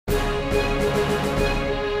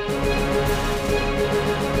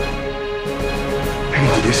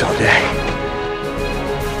do this all day.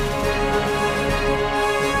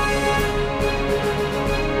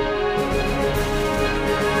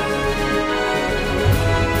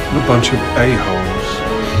 A bunch of a-holes.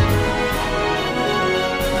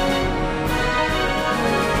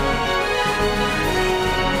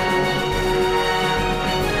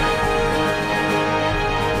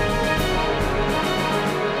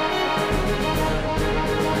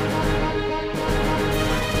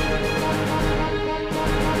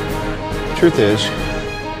 Truth is,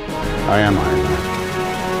 I am Iron Man.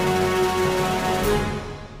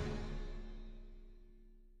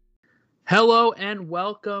 Hello and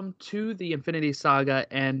welcome to the Infinity Saga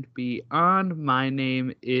and Beyond. My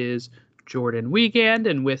name is Jordan Weekend,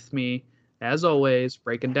 and with me, as always,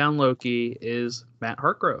 breaking down Loki, is Matt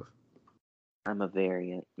Hartgrove. I'm a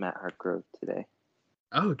variant Matt Hartgrove today.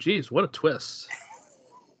 Oh, geez, what a twist.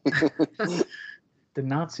 Did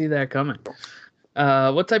not see that coming.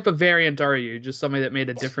 What type of variant are you? Just somebody that made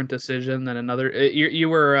a different decision than another? You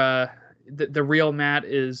were the real Matt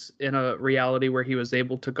is in a reality where he was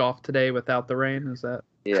able to golf today without the rain. Is that?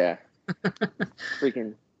 Yeah.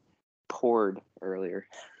 Freaking poured earlier.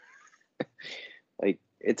 Like,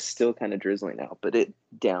 it's still kind of drizzling out, but it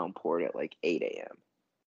downpoured at like 8 a.m.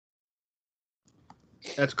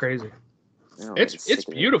 That's crazy. No, It's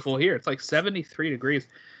beautiful here. It's like 73 degrees.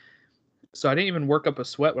 So I didn't even work up a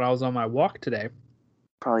sweat when I was on my walk today.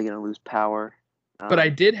 Probably gonna lose power. But I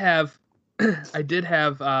did have,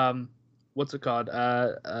 what's it called?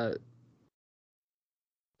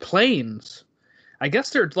 Planes. I guess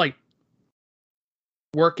they're like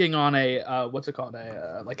working on a what's it called?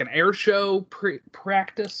 Like an air show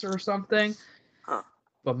practice or something. Huh.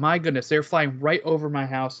 But my goodness, they're flying right over my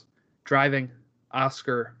house, driving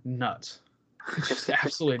Oscar nuts. Just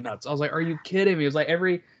absolutely nuts. I was like, "Are you kidding me?" It was like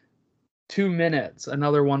every 2 minutes,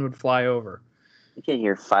 another one would fly over. You can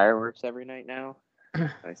hear fireworks every night now.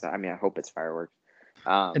 I mean, I hope it's fireworks.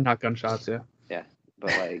 And not gunshots, yeah. Yeah,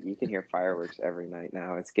 but like you can hear fireworks every night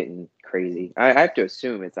now. It's getting crazy. I have to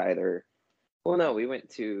assume it's either. Well, no, we went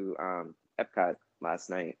to Epcot last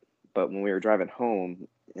night, but when we were driving home,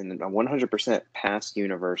 and 100% past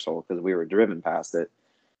Universal because we were driven past it.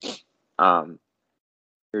 We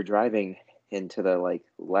were driving into the like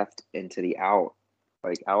left into the out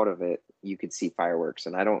of it. You could see fireworks,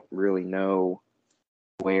 and I don't really know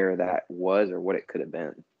where that was or what it could have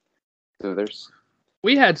been. So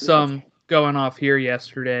we had some going off here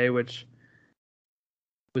yesterday, which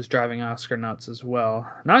was driving Oscar nuts as well.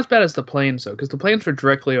 Not as bad as the planes though, because the planes were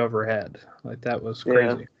directly overhead. Like that was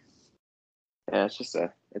crazy. Yeah,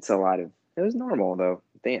 it's a lot of. It was normal though.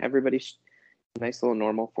 Everybody's nice little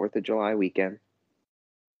normal 4th of July weekend.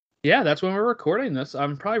 Yeah, that's when we're recording this.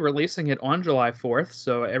 I'm probably releasing it on July 4th,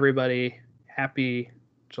 so everybody happy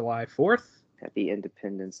July 4th. Happy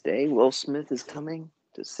Independence Day. Will Smith is coming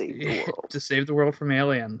to save the world. To save the world from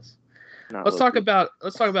aliens. Let's talk about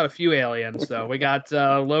a few aliens though. We got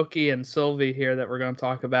Loki and Sylvie here that we're going to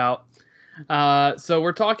talk about. So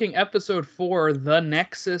we're talking episode 4, The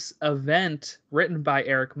Nexus Event, written by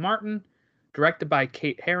Eric Martin, directed by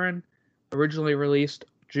Kate Herron, originally released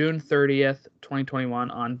June 30th,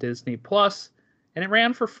 2021 on Disney Plus, and it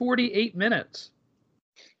ran for 48 minutes.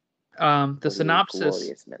 The synopsis,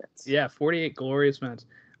 glorious minutes. Yeah, 48 glorious minutes.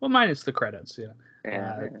 Well, minus the credits, yeah.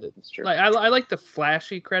 Yeah, that's true. Like I like the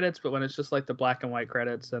flashy credits, but when it's just like the black and white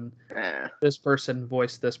credits and this person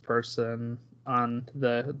voiced this person on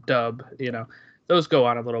the dub, those go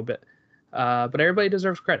on a little bit. But everybody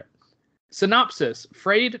deserves credit. Synopsis: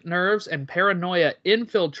 frayed nerves and paranoia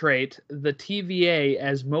infiltrate the TVA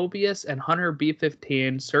as Mobius and Hunter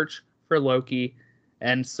B-15 search for Loki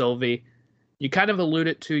and Sylvie. You kind of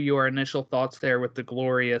alluded to your initial thoughts there with the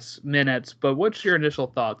glorious minutes, but what's your initial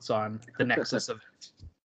thoughts on the Nexus event?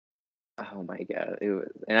 Oh my god, it was,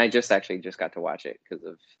 and I just got to watch it because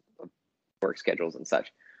of work schedules and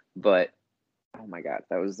such. But oh my god,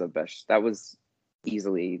 that was the best. That was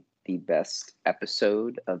easily the best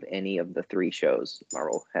episode of any of the 3 shows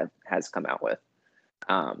Marvel has come out with,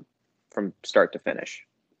 from start to finish.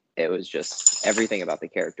 It was just everything about the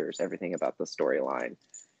characters, everything about the storyline,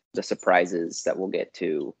 the surprises that we'll get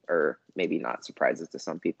to, or maybe not surprises to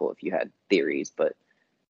some people if you had theories, but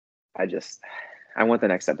I want the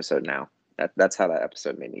next episode now. That's how that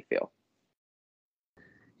episode made me feel.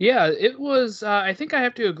 Yeah, it was, I think I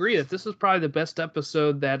have to agree that this is probably the best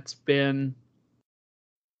episode that's been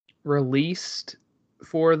released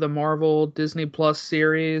for the Marvel Disney Plus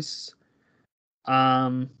series.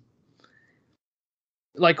 Like,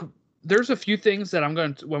 there's a few things that I'm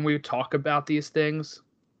going to, when we talk about these things,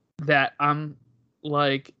 that I'm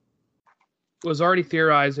like, was already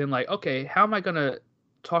theorizing, like, okay, how am I going to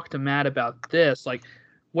talk to Matt about this. Like,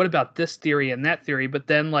 what about this theory and that theory? But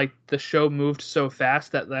then, like, the show moved so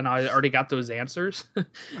fast that then I already got those answers,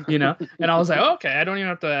 you know? And I was like, oh, okay, I don't even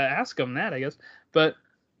have to ask them that, I guess. But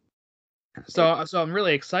so I'm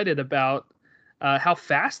really excited about how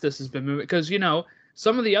fast this has been moving. Because, you know,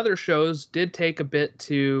 some of the other shows did take a bit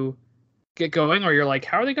to get going, or you're like,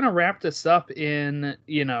 how are they going to wrap this up in,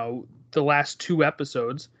 you know, the last 2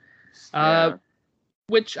 episodes?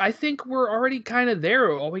 Which I think we're already kind of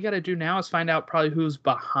there. All we got to do now is find out probably who's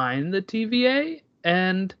behind the TVA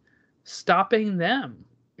and stopping them,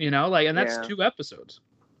 you know, like, and that's 2 episodes.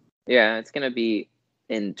 Yeah, it's going to be,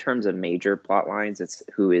 in terms of major plot lines, it's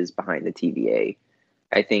who is behind the TVA,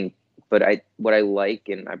 I think. But what I like,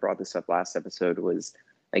 and I brought this up last episode, was,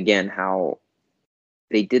 again, how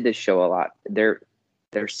they did this show a lot. Their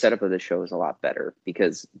setup of the show is a lot better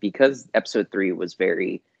because episode 3 was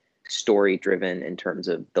very story driven in terms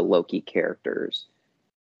of the Loki characters.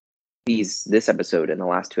 This episode and the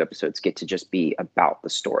last 2 episodes get to just be about the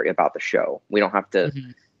story, about the show. We don't have to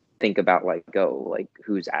think about like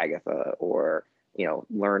who's Agatha, or, you know,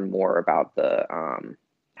 learn more about the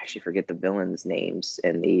I actually forget the villains' names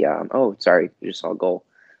and the oh, sorry, you just saw a goal.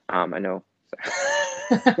 I know.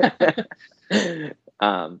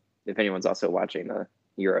 If anyone's also watching the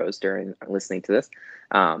Euros during listening to this,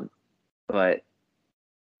 but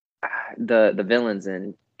the villains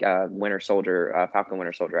in Winter Soldier, Falcon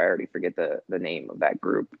Winter Soldier, I already forget the name of that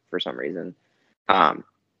group for some reason. But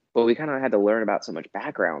we kind of had to learn about so much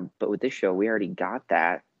background. But with this show, we already got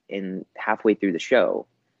that in halfway through the show,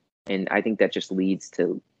 and I think that just leads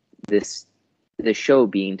to this show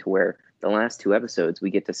being to where the last 2 episodes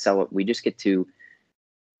we just get to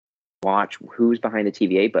watch who's behind the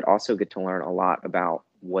TVA, but also get to learn a lot about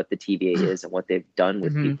what the TVA is and what they've done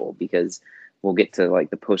with people, because we'll get to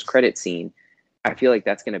like the post-credit scene. I feel like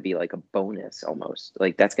that's going to be like a bonus almost.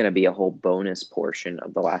 Like that's going to be a whole bonus portion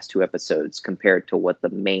of the last 2 episodes compared to what the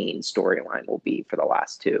main storyline will be for the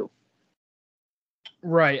last 2.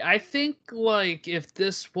 Right. I think like if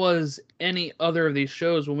this was any other of these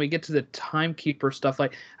shows, when we get to the timekeeper stuff,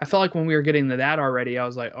 like I felt like when we were getting to that already, I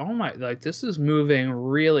was like, oh my, like this is moving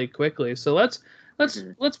really quickly. So let's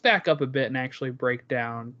back up a bit and actually break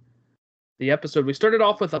down the episode. We started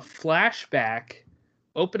off with a flashback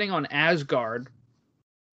opening on Asgard,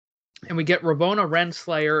 and we get Ravonna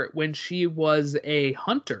Renslayer when she was a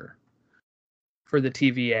hunter for the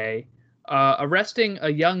TVA, arresting a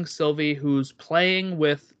young Sylvie who's playing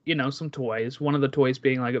with, you know, some toys. One of the toys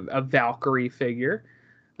being like a Valkyrie figure,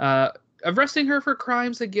 arresting her for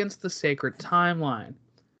crimes against the sacred timeline.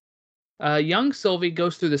 Young Sylvie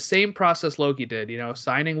goes through the same process Loki did, you know,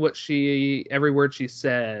 signing every word she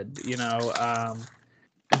said, you know,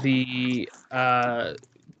 the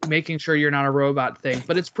making sure you're not a robot thing,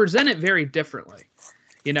 but it's presented very differently.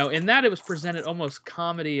 You know, in that it was presented almost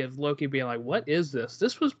comedy of Loki being like, what is this?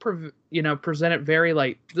 This was, presented very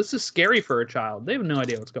like, this is scary for a child. They have no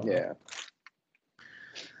idea what's going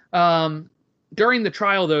on. During the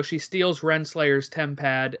trial, though, she steals Renslayer's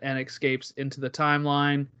TemPad and escapes into the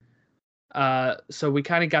timeline. So we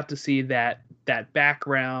kind of got to see that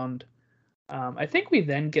background. I think we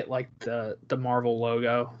then get like the Marvel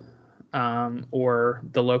logo, or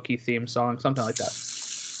the Loki theme song, something like that.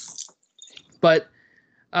 But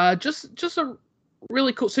just a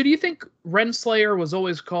really cool. So do you think Renslayer was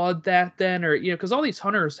always called that then, or, you know, because all these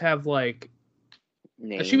hunters have like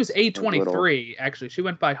names. She was A23 actually. She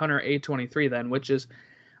went by Hunter A23 then, which is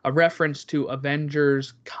a reference to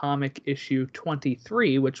Avengers comic issue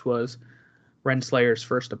 23, which was Renslayer's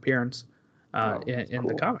first appearance in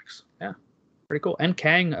the comics. Yeah, pretty cool. And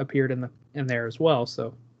Kang appeared in there as well.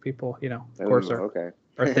 So people, you know, of course, are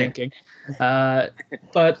thinking.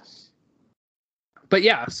 But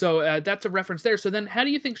yeah, so that's a reference there. So then, how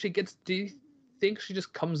do you think she gets? Do you think she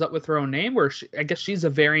just comes up with her own name, or I guess she's a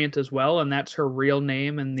variant as well, and that's her real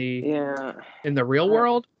name in the real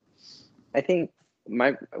world? I think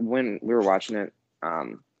when we were watching it,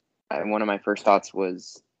 one of my first thoughts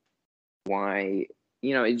was why,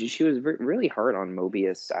 you know, she was really hard on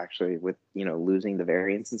Mobius actually with, you know, losing the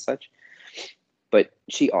variants and such. But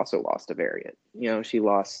she also lost a variant. You know, she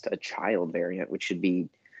lost a child variant, which should be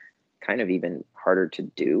kind of even harder to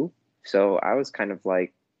do. So I was kind of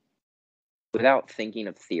like, without thinking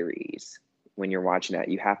of theories, when you're watching that,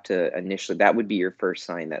 you have to initially, that would be your first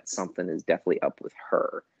sign that something is definitely up with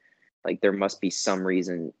her. Like there must be some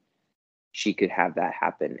reason she could have that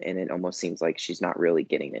happen. And it almost seems like she's not really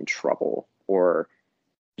getting in trouble, or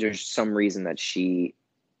there's some reason that she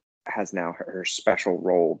has now her special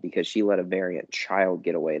role because she let a variant child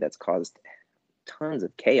get away that's caused tons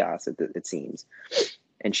of chaos, it seems.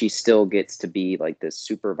 and she still gets to be like this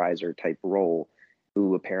supervisor type role,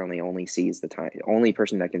 who apparently only sees the time, only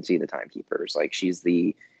person that can see the timekeepers. Like she's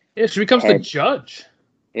the she becomes the judge.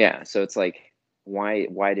 Yeah, so it's like,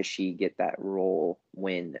 why does she get that role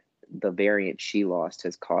when the variant she lost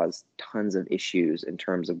has caused tons of issues in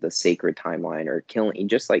terms of the sacred timeline, or killing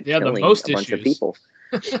a bunch of people,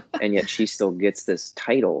 and yet she still gets this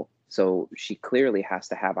title. So she clearly has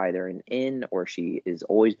to have either an in, or she has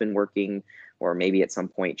always been working, or maybe at some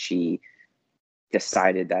point she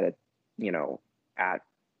decided that at a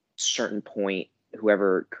certain point,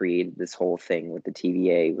 whoever created this whole thing with the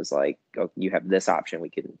TVA was like, oh, you have this option, we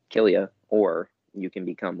can kill you, or you can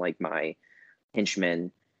become like my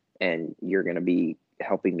henchman and you're going to be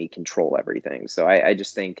helping me control everything. So I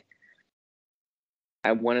just think,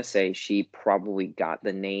 I want to say she probably got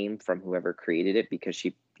the name from whoever created it, because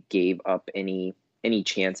she gave up any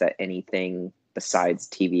chance at anything besides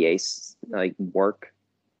TVA like work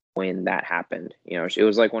when that happened. It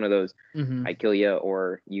was like one of those, I kill you,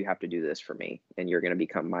 or you have to do this for me, and you're going to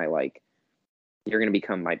become my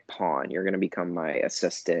pawn, you're going to become my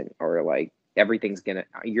assistant, or like you're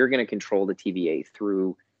going to control the TVA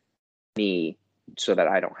through me so that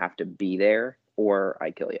I don't have to be there, or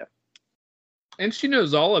I kill you. And she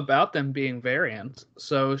knows all about them being variants,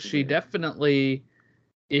 so she definitely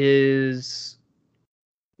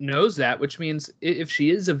knows that, which means if she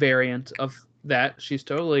is a variant of that, she's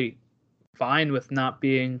totally fine with not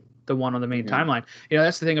being the one on the main timeline.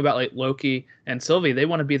 That's the thing about like Loki and Sylvie. They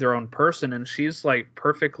want to be their own person, and she's like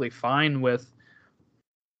perfectly fine with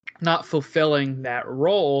not fulfilling that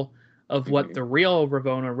role of what the real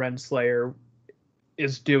Ravonna Renslayer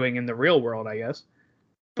is doing in the real world, I guess.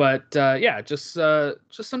 But just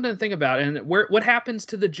something to think about. And what happens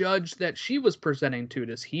to the judge that she was presenting to?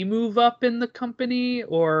 Does he move up in the company,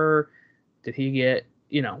 or did he get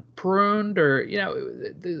pruned, or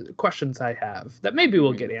the questions I have that maybe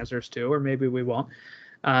we'll get answers to, or maybe we won't.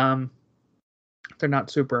 They're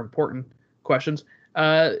not super important questions.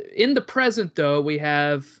 In the present, though, we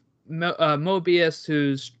have Mobius,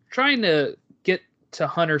 who's trying to get to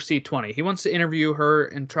Hunter C20. He wants to interview her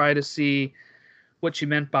and try to see what she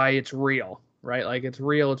meant by it's real, right? Like it's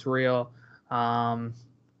real. And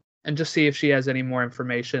just see if she has any more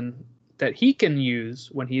information that he can use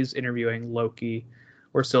when he's interviewing Loki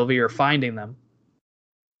or Sylvie, or finding them.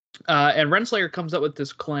 And Renslayer comes up with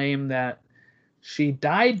this claim that she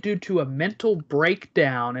died due to a mental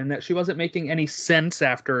breakdown, and that she wasn't making any sense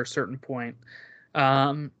after a certain point,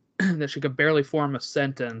 that she could barely form a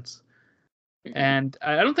sentence. And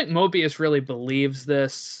I don't think Mobius really believes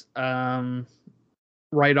this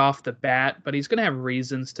right off the bat, but he's going to have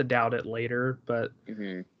reasons to doubt it later. But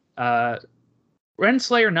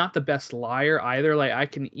Renslayer, not the best liar either. Like I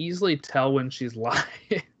can easily tell when she's lying.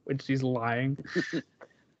 She's lying.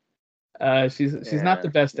 She's not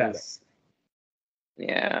the best at it.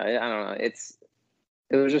 Yeah, I don't know.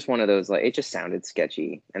 It was just one of those, like, it just sounded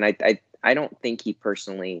sketchy, and I don't think he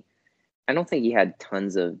had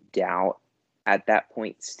tons of doubt at that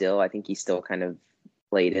point. Still, I think he still kind of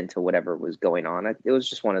played into whatever was going on. It was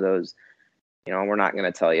just one of those, we're not going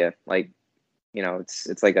to tell you, like.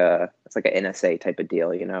 It's like an NSA type of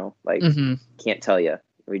deal, like can't tell you.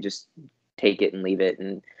 We just take it and leave it.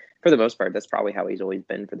 And for the most part, that's probably how he's always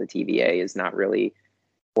been for the TVA, is not really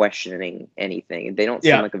questioning anything. They don't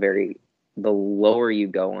seem like the lower you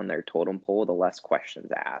go on their totem pole, the less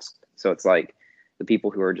questions asked. So it's like the people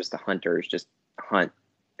who are just the hunters just hunt.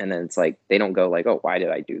 And then it's like, they don't go like, oh, why did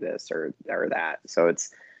I do this or that? So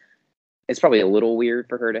it's probably a little weird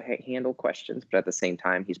for her to handle questions, but at the same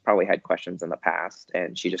time, he's probably had questions in the past,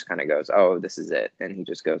 and she just kind of goes, oh, this is it. And he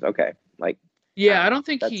just goes, okay. Like, yeah, I don't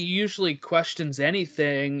think he usually questions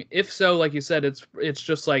anything. If so, like you said, it's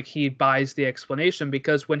just like he buys the explanation,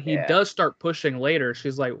 because when he does start pushing later,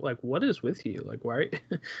 she's like, what is with you? Like, why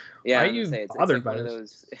are you bothered by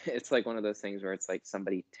this? It's like one of those things where it's like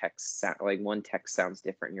somebody texts, like one text sounds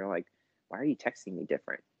different, and you're like, why are you texting me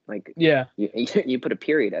different? Like, you put a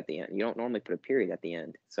period at the end. You don't normally put a period at the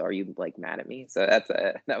end. So are you like mad at me? So that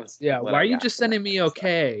was. Yeah. Why are you just sending me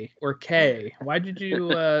okay or K? Why did you?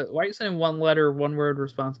 Why are you sending one letter, one word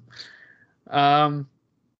response? And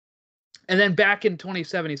then back in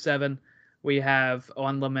 2077, we have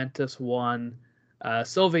on Lamentus 1,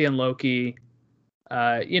 Sylvie and Loki.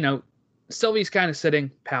 Sylvie's kind of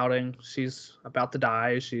sitting, pouting. She's about to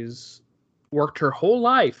die. She's worked her whole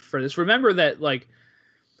life for this. Remember that, like,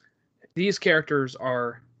 these characters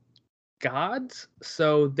are gods,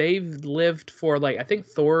 so they've lived for, like, I think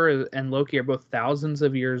Thor and Loki are both thousands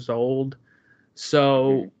of years old.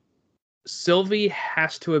 So Sylvie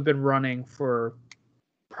has to have been running for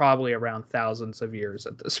probably around thousands of years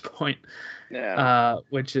at this point. Yeah.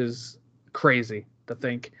 Which is crazy to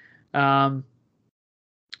think.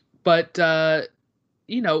 But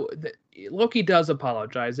Loki does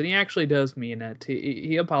apologize, and he actually does mean it.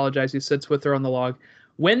 He apologizes. He sits with her on the log.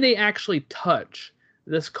 When they actually touch,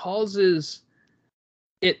 this causes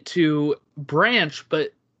it to branch,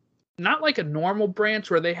 but not like a normal branch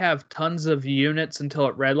where they have tons of units until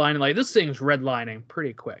it redlining. Like this thing's redlining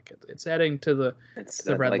pretty quick. It's heading to the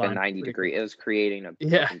red like line a 90-degree. quick. It was creating a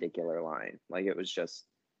perpendicular line. Like it was just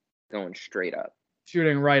going straight up,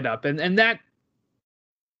 shooting right up, and that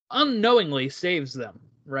unknowingly saves them,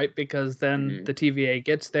 right? Because then the TVA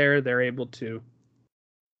gets there, they're able to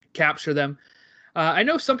capture them. I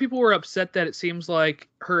know some people were upset that it seems like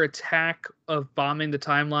her attack of bombing the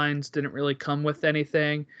timelines didn't really come with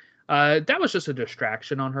anything. That was just a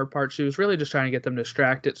distraction on her part. She was really just trying to get them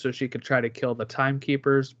distracted so she could try to kill the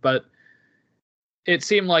timekeepers. But it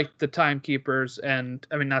seemed like the timekeepers the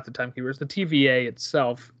TVA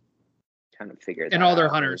itself kind of figured and that all their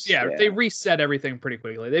out. Hunters. They reset everything pretty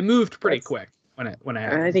quickly. They moved pretty quick when it happened.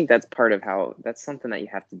 And I think that's part of how that's something that you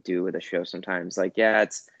have to do with a show sometimes. Like, I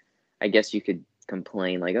guess you could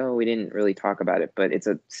complain like, oh, we didn't really talk about it, but it's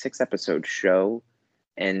a 6-episode show,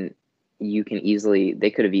 and they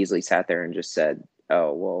could have easily sat there and just said,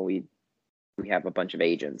 oh, well, we have a bunch of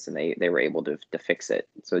agents, and they were able to fix it.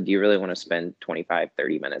 So do you really want to spend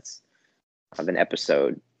 25-30 minutes of an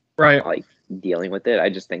episode like dealing with it? I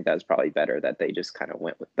just think that's probably better that they just kind of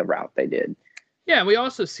went with the route they did. Yeah, we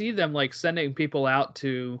also see them like sending people out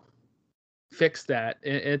to fix that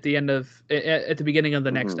at the beginning of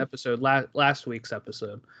the next episode, last week's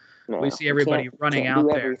episode. We see everybody running out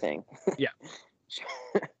there. Everything. Yeah.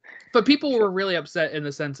 But people were really upset in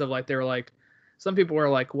the sense of like, they were like, some people were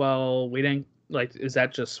like, well, we didn't like, is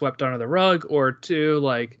that just swept under the rug? Or two,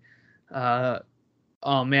 like,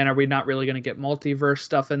 oh man, are we not really going to get multiverse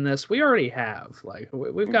stuff in this? We already have. Like,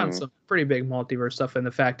 we've gotten some pretty big multiverse stuff in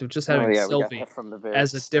the fact of just having Sylvie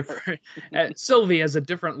as a different Sylvie as a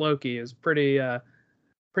different Loki is pretty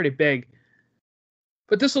big.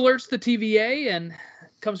 But this alerts the TVA and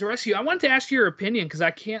comes to rescue. I wanted to ask your opinion because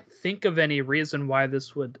I can't think of any reason why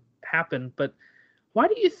this would happen. But why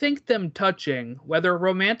do you think them touching, whether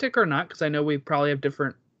romantic or not, because I know we probably have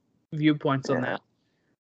different viewpoints on that.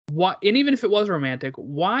 And even if it was romantic,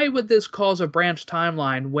 why would this cause a branch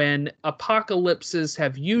timeline when apocalypses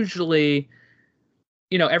have usually,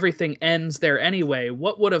 everything ends there anyway?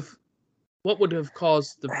 What would have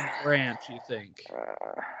caused the branch, you think?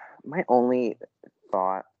 My only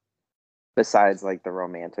thought, besides like the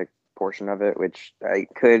romantic portion of it, which I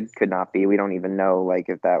could not be, we don't even know like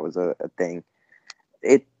if that was a thing.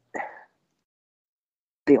 The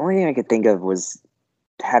only thing I could think of was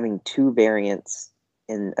having two variants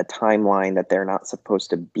in a timeline that they're not supposed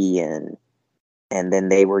to be in, and then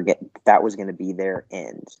that was going to be their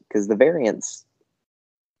end, because the variants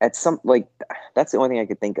at that's the only thing I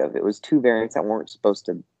could think of. It was two variants that weren't supposed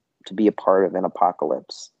to be a part of an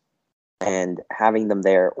apocalypse, and having them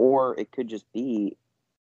there, or it could just be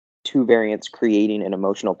two variants creating an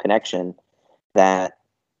emotional connection that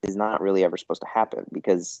is not really ever supposed to happen.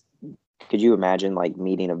 Because could you imagine like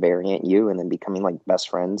meeting a variant you and then becoming like best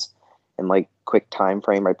friends in like quick time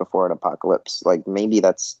frame right before an apocalypse? Like maybe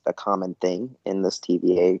that's a common thing in this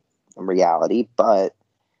TVA reality, but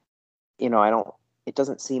it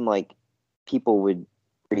doesn't seem like people would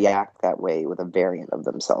react that way with a variant of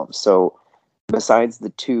themselves. So besides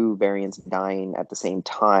the two variants dying at the same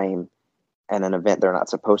time and an event they're not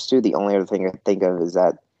supposed to, the only other thing I think of is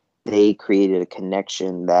that they created a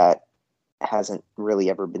connection that hasn't really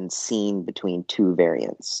ever been seen between two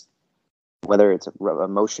variants. Whether it's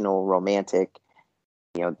emotional, romantic,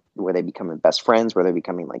 where they becoming best friends, where they're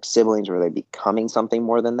becoming like siblings, where they're becoming something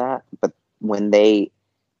more than that. But when they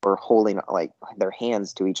were holding like their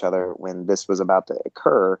hands to each other when this was about to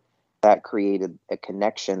occur, that created a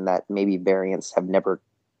connection that maybe variants have never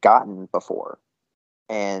gotten before.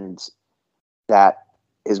 And that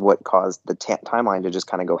is what caused the timeline to just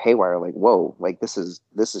kind of go haywire. Like, whoa, like this is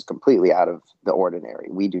completely out of the ordinary.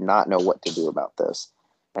 We do not know what to do about this.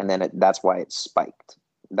 And then that's why it spiked.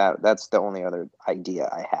 That's the only other idea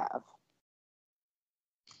I have.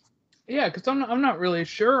 Yeah, because I'm not really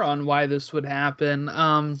sure on why this would happen.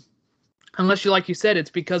 Unless like you said, it's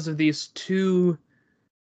because of these two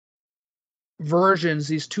versions,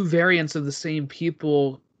 these two variants of the same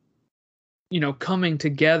people, coming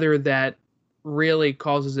together that really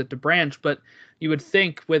causes it to branch. But you would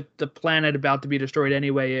think with the planet about to be destroyed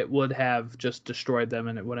anyway, it would have just destroyed them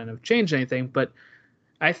and it wouldn't have changed anything. But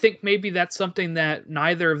I think maybe that's something that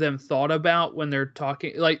neither of them thought about when they're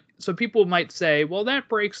talking. Like, so people might say, well, that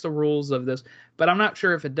breaks the rules of this, but I'm not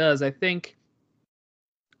sure if it does. I think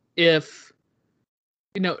if,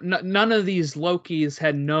 none of these Lokis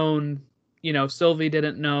had known, Sylvie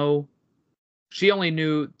didn't know. She only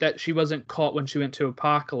knew that she wasn't caught when she went to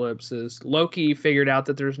Apocalypses. Loki figured out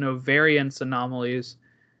that there's no variance anomalies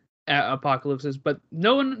at Apocalypses, but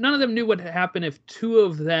none of them knew what would happen if two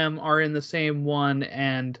of them are in the same one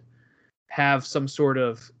and have some sort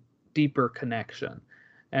of deeper connection.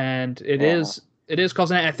 And it is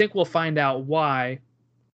causing. I think we'll find out why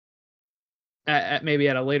at maybe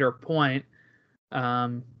at a later point.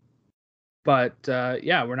 But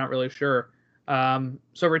we're not really sure.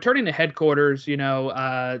 So returning to headquarters,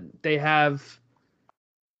 they have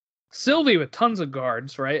Sylvie with tons of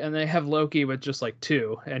guards, right? And they have Loki with just like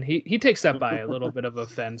 2. And he takes that by a little bit of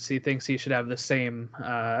offense. He thinks he should have the same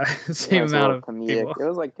amount of people. It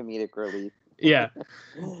was like comedic relief. Yeah.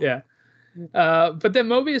 But then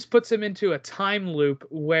Mobius puts him into a time loop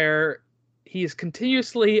where he's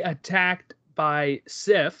continuously attacked by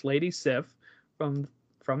Sif, Lady Sif,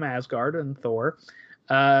 from Asgard and Thor,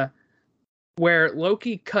 where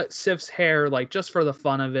Loki cut Sif's hair like just for the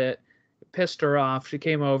fun of it. Pissed her off. She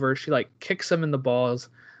came over. She like kicks him in the balls.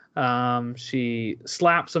 She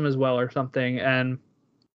slaps him as well or something, and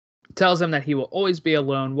tells him that he will always be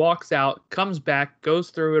alone. Walks out, comes back,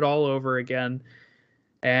 goes through it all over again,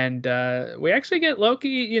 and we actually get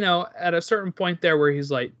Loki, at a certain point there where he's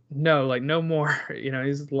like, no more.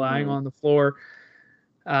 He's lying on the floor.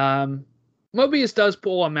 Mobius does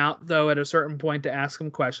pull him out, though, at a certain point to ask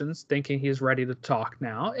him questions, thinking he's ready to talk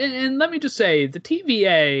now. And let me just say, the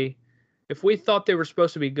TVA, if we thought they were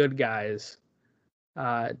supposed to be good guys,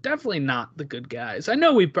 definitely not the good guys. I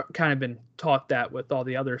know we've kind of been taught that with all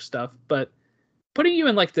the other stuff, but putting you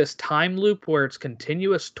in like this time loop where it's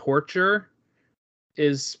continuous torture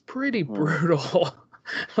is pretty brutal.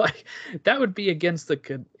 Like that would be against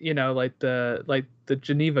the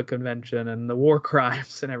Geneva Convention and the war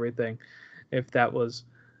crimes and everything. If that was,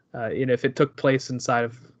 if it took place inside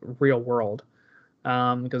of real world,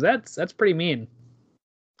 because that's pretty mean.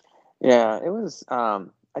 Yeah, it was. I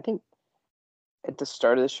think at the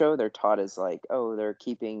start of the show, they're taught as like, oh, they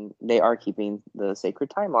are keeping the sacred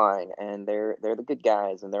timeline, and they're the good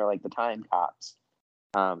guys, and they're like the time cops,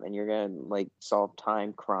 and you're gonna like solve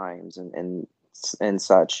time crimes and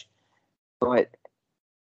such. But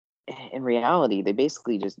in reality, they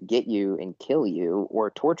basically just get you and kill you, or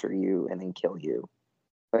torture you and then kill you.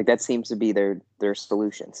 Like that seems to be their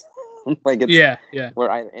solutions. Like it's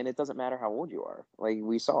and it doesn't matter how old you are. Like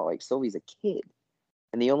we saw, like Sylvie's a kid,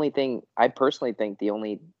 and the only thing I personally think the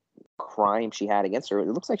only crime she had against her, it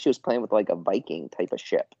looks like she was playing with like a Viking type of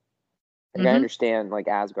ship. Like I understand, like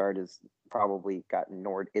Asgard is probably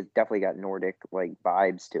it's definitely got Nordic like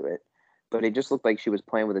vibes to it, but it just looked like she was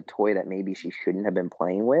playing with a toy that maybe she shouldn't have been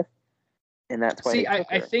playing with, and that's why. See,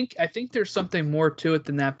 I think there's something more to it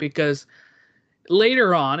than that, because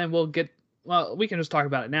later on, and we can just talk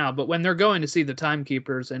about it now, but when they're going to see the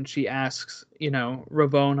Timekeepers and she asks,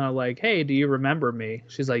 Ravonna, like, hey, do you remember me?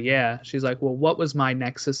 She's like, yeah. She's like, well, what was my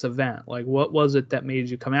Nexus event? Like, what was it that made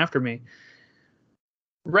you come after me?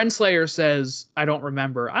 Renslayer says, I don't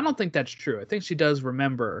remember. I don't think that's true. I think she does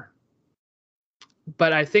remember,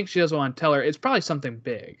 but I think she doesn't want to tell her. It's probably something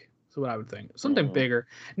big. That's what I would think. Something bigger.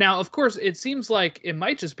 Now, of course, it seems like it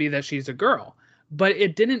might just be that she's a girl, but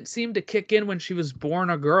it didn't seem to kick in when she was born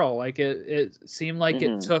a girl. Like it seemed like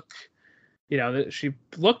it took, that she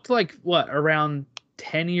looked like around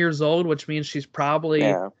 10 years old, which means she's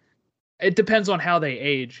probably, it depends on how they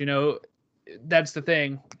age, that's the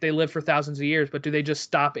thing. They live for thousands of years, but do they just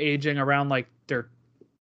stop aging around like their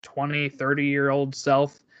 20, 30-year-old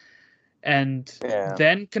self and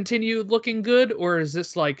then continue looking good? Or is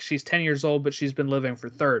this like she's 10 years old, but she's been living for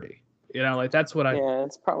 30? Like that's what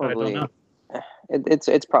it's probably, I don't know.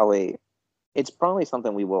 It's probably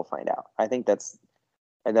something we will find out. I think that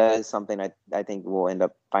is something I think we'll end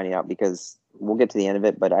up finding out, because we'll get to the end of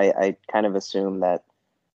it, but I kind of assume that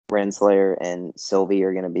Renslayer and Sylvie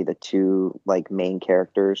are going to be the two like main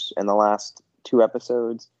characters in the last 2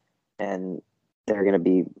 episodes, and that's going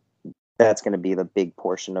to be the big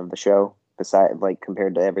portion of the show, beside like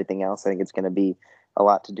compared to everything else. I think it's going to be a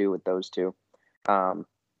lot to do with those two. But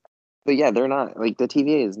yeah, they're not like, the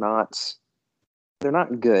TVA is not, they're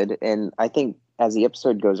not good. And I think as the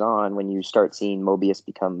episode goes on, when you start seeing Mobius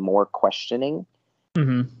become more questioning,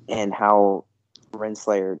 and how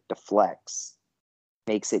Renslayer deflects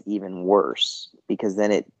makes it even worse, because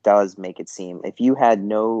then it does make it seem, if you had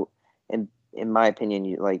no, and in my opinion,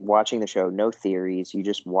 you like watching the show, no theories. You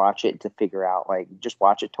just watch it to figure out, like, just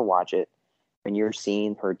watch it to watch it. When you're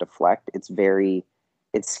seeing her deflect, it's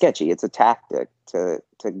sketchy. It's a tactic to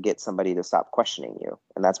get somebody to stop questioning you,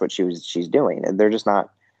 and that's what she's doing. And they're just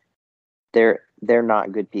not they're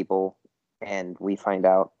not good people. And we find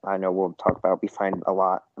out. I know we find a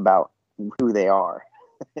lot about who they are,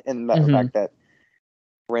 and the fact that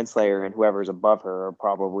Renslayer and whoever's above her are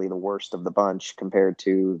probably the worst of the bunch compared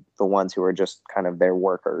to the ones who are just kind of their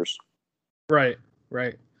workers. Right.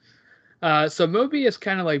 So Mobius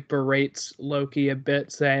kind of like berates Loki a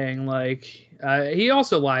bit, saying like he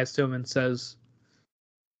also lies to him and says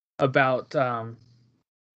about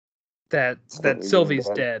that Sylvie's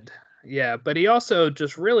dead. Yeah, but he also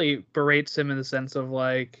just really berates him in the sense of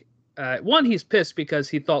like one, he's pissed because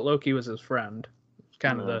he thought Loki was his friend.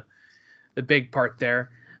 Kind of the big part there.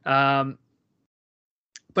 But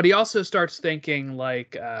he also starts thinking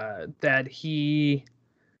like that he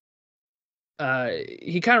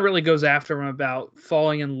kind of really goes after him about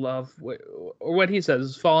falling in love with, or what he says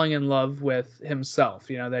is falling in love with himself.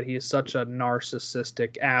 You know, that he is such a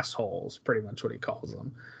narcissistic asshole is pretty much what he calls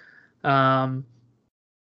him.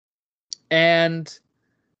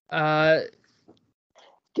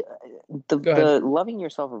 The loving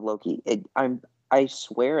yourself of Loki. I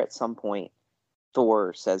swear at some point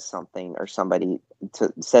Thor says something, or somebody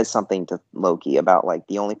says something to Loki about like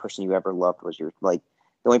the only person you ever loved was the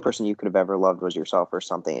only person you could have ever loved was yourself, or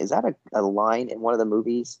something. Is that a line in one of the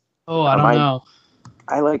movies? Oh, I don't know.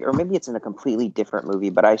 Or maybe it's in a completely different movie,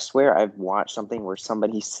 but I swear I've watched something where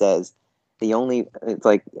somebody says it's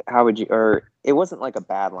like, how would you, or it wasn't like a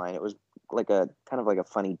bad line. It was like a kind of like a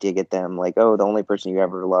funny dig at them. Like, oh, the only person you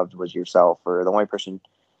ever loved was yourself, or the only person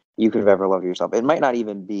you could have ever loved yourself. It might not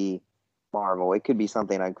even be Marvel. It could be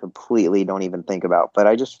something I completely don't even think about, but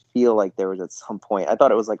I just feel like there was at some point, I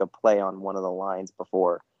thought it was like a play on one of the lines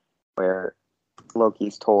before where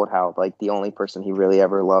Loki's told how like the only person he really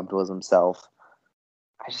ever loved was himself.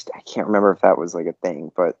 I can't remember if that was like a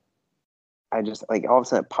thing, but I just like all of a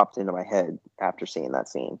sudden it popped into my head after seeing that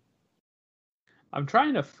scene. I'm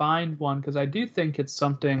trying to find one because I do think it's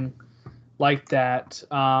something like that.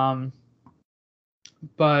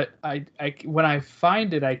 But I when I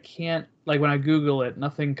find it, I can't, like when I Google it,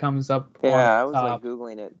 nothing comes up. Yeah, I was like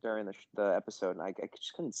Googling it during the episode, and I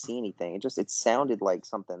just couldn't see anything. It sounded like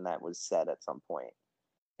something that was said at some point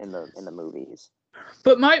in the movies.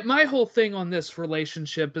 But my whole thing on this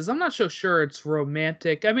relationship is I'm not so sure it's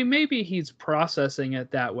romantic. I mean, maybe he's processing it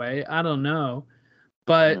that way. I don't know.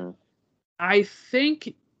 But I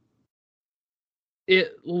think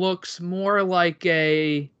it looks more like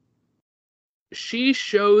she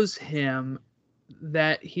shows him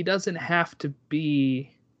that he doesn't have to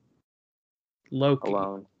be Loki.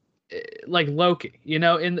 Alone. Like Loki, you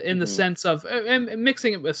know, in the sense of, and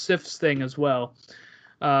mixing it with Sif's thing as well,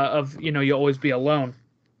 of, you know, you always be alone.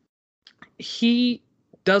 He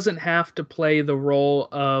doesn't have to play the role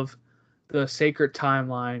of the sacred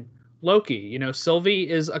timeline Loki. You know, Sylvie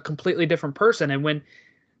is a completely different person, and when,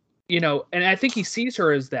 you know, and I think he sees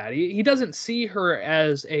her as that. He doesn't see her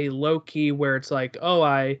as a Loki where it's like, oh,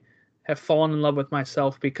 I have fallen in love with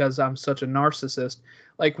myself because I'm such a narcissist.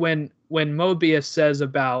 Like when Mobius says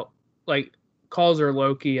about, like, calls her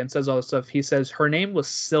Loki and says all this stuff, he says her name was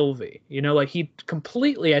Sylvie. You know, like he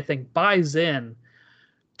completely, I think, buys in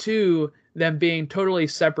to them being totally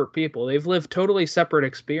separate people. They've lived totally separate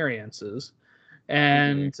experiences.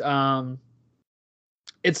 And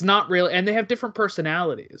it's not really, and they have different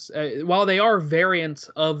personalities. While they are variants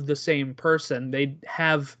of the same person, they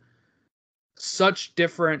have such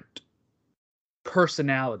different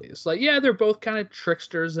personalities. Like, yeah, they're both kind of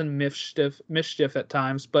tricksters and mischief at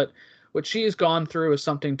times, but what she has gone through is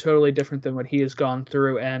something totally different than what he has gone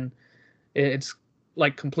through, and it's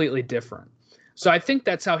like completely different. So I think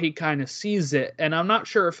that's how he kind of sees it, and I'm not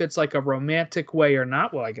sure if it's like a romantic way or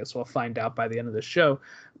not. Well, I guess we'll find out by the end of the show.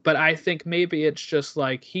 But I think maybe it's just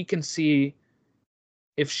like he can see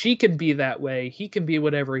if she can be that way, he can be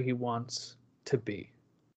whatever he wants to be.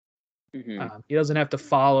 He doesn't have to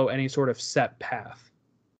follow any sort of set path.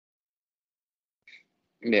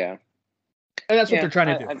 Yeah. And that's what they're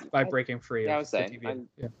trying to do by breaking free. Yeah, I would say.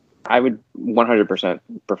 I would 100%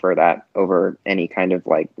 prefer that over any kind of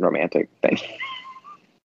like romantic thing.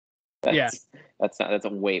 That's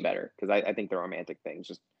way better, because I think the romantic thing is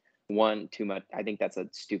just one too much. I think that's a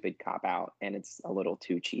stupid cop out, and it's a little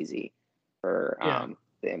too cheesy for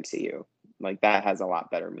the MCU. Like, that has a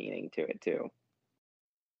lot better meaning to it too.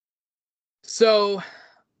 So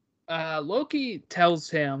Loki tells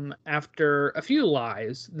him after a few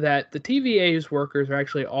lies that the TVA's workers are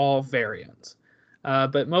actually all variants.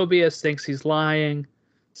 But Mobius thinks he's lying,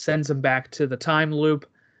 sends him back to the time loop.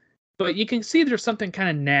 But you can see there's something kind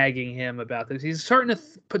of nagging him about this. He's starting to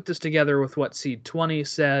put this together with what C20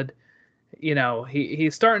 said.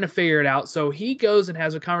 He's starting to figure it out. So he goes and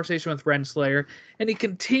has a conversation with Renslayer, and he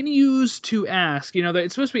continues to ask.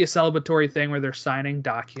 It's supposed to be a celebratory thing where they're signing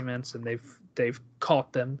documents, and they've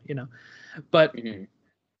caught them. But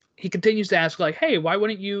he continues to ask, like, "Hey, why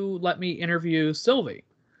wouldn't you let me interview Sylvie?"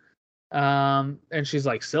 And she's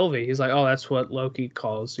like, "Sylvie." He's like, "Oh, that's what Loki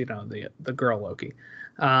calls, the girl Loki."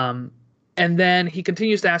 And then he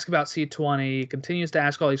continues to ask about C20, continues to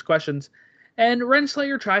ask all these questions, and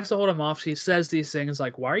Renslayer tries to hold him off. She says these things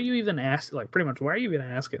like, "Why are you even asking? Like, pretty much, why are you even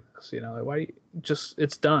asking this? Like, why?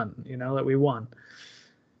 It's done. That we won."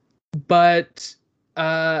 But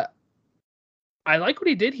I like what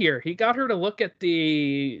he did here. He got her to look at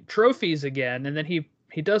the trophies again, and then he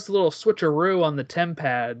does a little switcheroo on the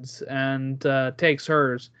TemPads and takes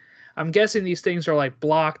hers. I'm guessing these things are like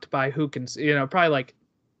blocked by who can, probably like,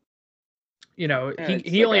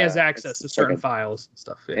 he only has access to certain files and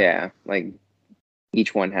stuff. Yeah, like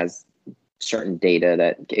each one has certain data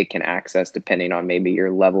that it can access depending on maybe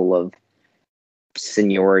your level of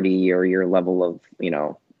seniority or your level of,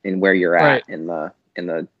 and where you're at in the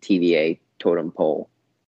TVA totem pole.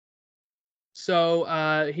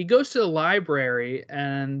 So he goes to the library,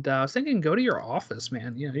 and I was thinking, go to your office,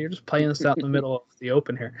 man. You're just playing this out in the middle of the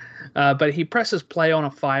open here. But he presses play on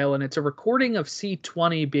a file, and it's a recording of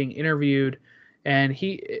C20 being interviewed, and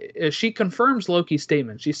she confirms Loki's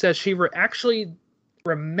statement. She says she actually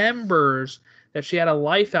remembers that she had a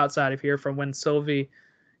life outside of here from when Sylvie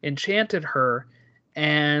enchanted her,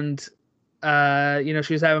 and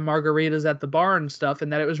she was having margaritas at the bar and stuff,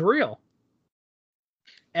 and that it was real.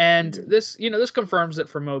 And this confirms it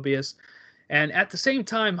for Mobius. And at the same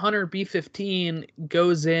time, Hunter B-15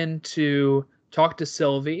 goes in to talk to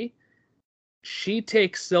Sylvie. She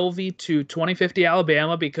takes Sylvie to 2050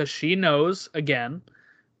 Alabama because she knows, again,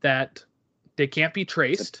 that they can't be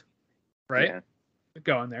traced, right? Yeah.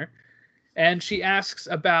 Going there. And she asks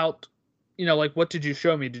about, like, what did you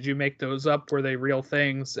show me? Did you make those up? Were they real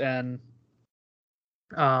things? And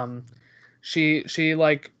she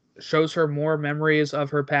like shows her more memories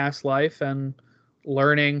of her past life and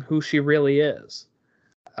learning who she really is,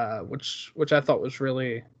 which I thought was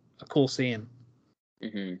really a cool scene.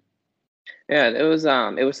 Mm-hmm. Yeah, it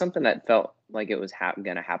was something that felt like it was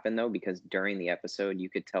gonna happen though, because during the episode you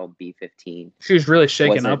could tell B-15 she was really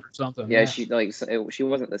shaken up or something. Yeah, she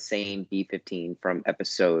wasn't the same B-15 from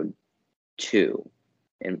episode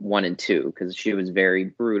 1 and 2, because she was very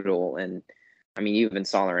brutal. And I mean, you even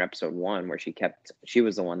saw her in episode 1 where she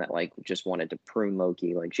was the one that like just wanted to prune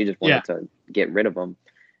Loki. Like she just wanted to get rid of him.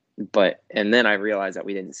 And then I realized that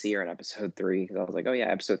we didn't see her in episode 3, because I was like, oh yeah,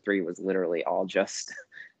 episode 3 was literally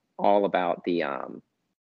all about the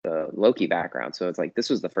Loki background. So it's like, this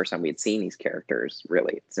was the first time we had seen these characters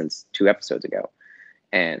really since 2 episodes ago.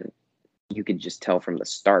 And you could just tell from the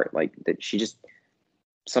start, like, that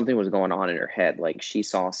something was going on in her head. Like she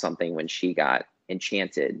saw something when she got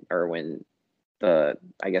enchanted, or when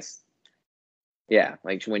like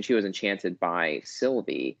when she was enchanted by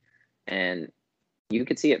Sylvie, and you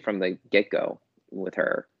could see it from the get-go with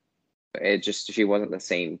her. She wasn't the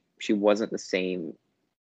same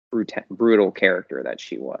brutal character that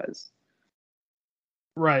she was.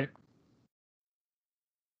 Right.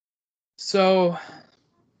 So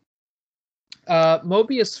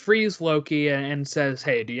Mobius frees Loki and says,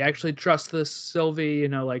 "Hey, do you actually trust this Sylvie?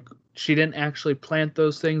 Like, she didn't actually plant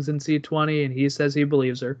those things in C20," and he says he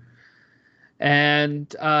believes her.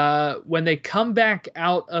 And when they come back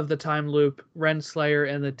out of the time loop, Renslayer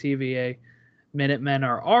and the TVA Minutemen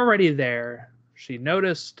are already there. She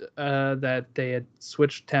noticed that they had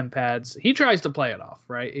switched TemPads. He tries to play it off,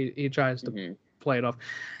 right? He tries to play it off.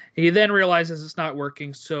 He then realizes it's not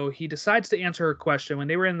working, so he decides to answer her question. When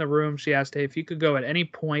they were in the room, she asked, "Hey, if you could go at any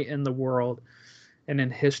point in the world and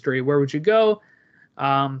in history, where would you go?"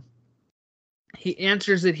 He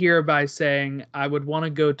answers it here by saying, "I would want to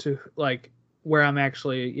go to, like, where I'm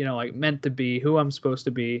actually, like, meant to be, who I'm supposed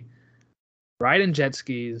to be, riding jet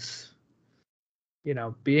skis,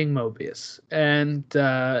 being Mobius." And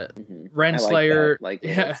Renslayer, like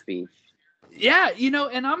that speech. Yeah,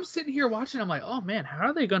 and I'm sitting here watching. I'm like, oh man, how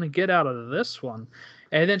are they going to get out of this one?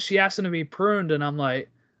 And then she asks him to be pruned, and I'm like,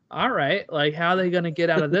 all right, like, how are they going to get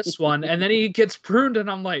out of this one? And then he gets pruned,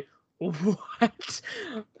 and I'm like, what?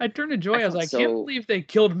 I turned to Joy. I was like, I can't believe they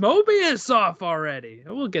killed Mobius off already.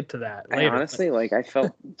 We'll get to that later. Honestly, I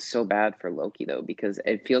felt so bad for Loki though, because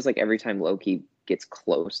it feels like every time Loki gets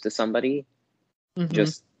close to somebody,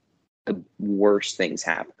 just the worst things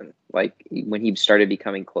happen. Like when he started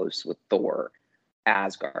becoming close with Thor,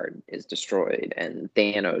 Asgard is destroyed and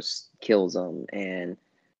Thanos kills him. And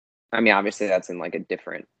I mean, obviously that's in like a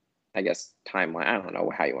different, I guess, timeline. I don't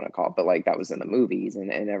know how you want to call it, but like that was in the movies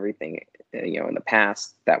and everything, in the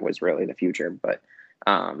past, that was really the future. But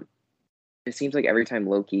it seems like every time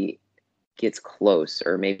Loki gets close,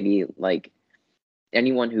 or maybe like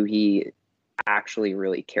anyone who he actually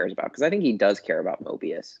really cares about, because I think he does care about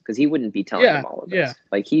Mobius, because he wouldn't be telling him all of this. Yeah.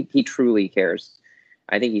 Like he truly cares.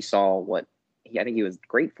 I think he saw I think he was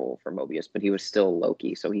grateful for Mobius, but he was still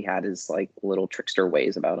Loki, so he had his like little trickster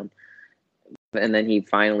ways about him. And then he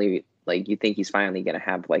finally, like, you think he's finally gonna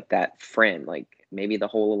have like that friend, like maybe the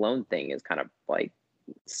whole alone thing is kind of like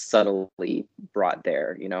subtly brought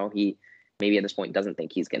there. He maybe at this point doesn't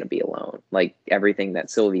think he's going to be alone. Like everything that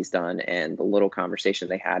Sylvie's done and the little conversation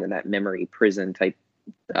they had in that memory prison type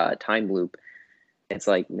time loop, it's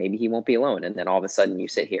like maybe he won't be alone. And then all of a sudden you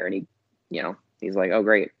sit here and he's like, oh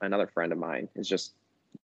great, another friend of mine is just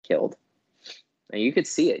killed. And you could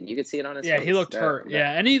see it. You could see it on his face. He looked hurt.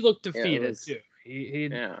 And he looked defeated too.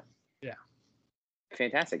 Yeah.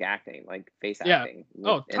 Fantastic acting, like face acting.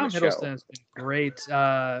 Oh, Tom Hiddleston's been great.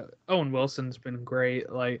 Owen Wilson's been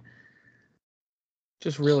great. Like,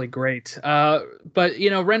 just really great. But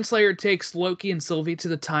Renslayer takes Loki and Sylvie to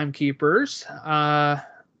the Timekeepers.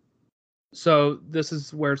 So this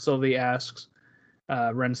is where Sylvie asks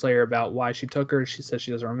Renslayer about why she took her. She says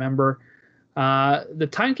she doesn't remember. The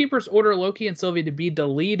Timekeepers order Loki and Sylvie to be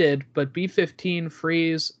deleted, but B-15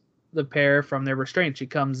 frees the pair from their restraint. She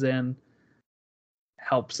comes in,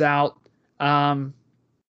 helps out.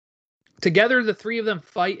 Together, the three of them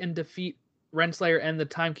fight and defeat Renslayer and the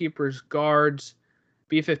Timekeepers guards.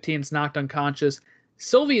 B-15's knocked unconscious.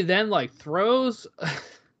 Sylvie then throws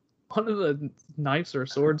one of the knives or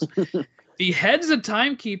swords, beheads a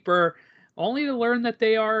Timekeeper, only to learn that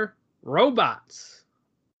they are robots.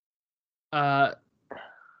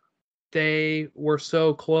 They were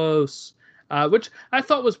so close, which I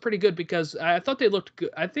thought was pretty good, because I thought they looked good.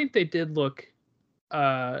 I think they did look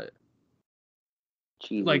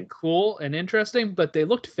cheesy, cool and interesting, but they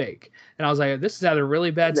looked fake. And I was like, this is either really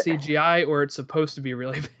bad CGI or it's supposed to be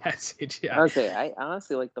really bad CGI. Okay, I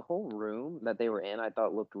honestly, like, the whole room that they were in, I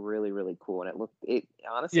thought looked really, really cool. And it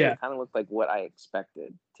kind of looked like what I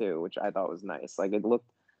expected too, which I thought was nice. Like, it looked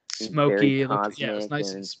smoky. It was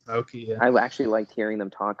nice and smoky. Yeah. I actually liked hearing them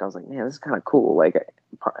talk. I was like, man, this is kind of cool. Like,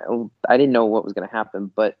 I didn't know what was going to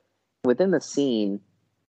happen, but within the scene,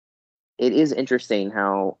 it is interesting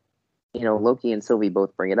how, Loki and Sylvie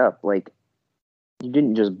both bring it up. Like, you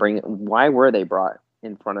didn't just bring it. Why were they brought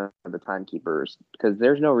in front of the Timekeepers? Because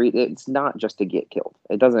there's no it's not just to get killed.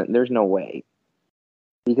 There's no way.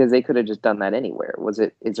 Because they could have just done that anywhere.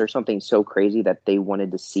 Is there something so crazy that they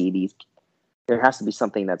wanted to see these? There has to be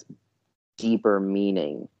something that's deeper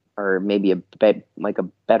meaning, or maybe a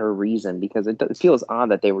better reason, because it feels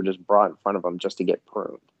odd that they were just brought in front of them just to get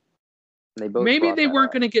pruned. Maybe they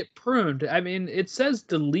weren't going to get pruned. I mean, it says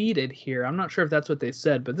deleted here. I'm not sure if that's what they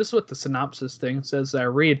said, but this is what the synopsis thing says that I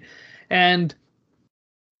read. And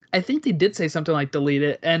I think they did say something like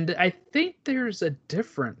deleted. And I think there's a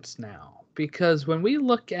difference now, because when we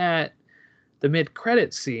look at the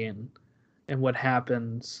mid-credit scene and what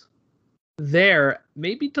happens there,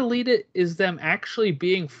 maybe deleted is them actually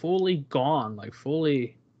being fully gone, like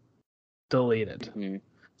fully deleted. Mm-hmm.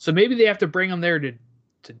 So maybe they have to bring them there to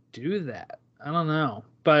do that. I don't know,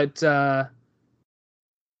 but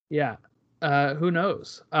who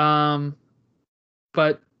knows?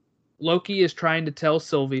 But Loki is trying to tell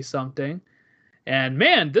Sylvie something, and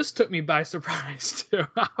man, this took me by surprise too.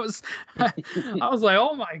 I was like,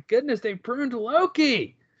 oh my goodness, they pruned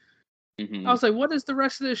Loki. Mm-hmm. I was like, what is the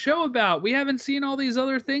rest of the show about? We haven't seen all these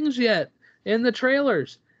other things yet in the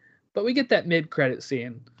trailers, but we get that mid-credit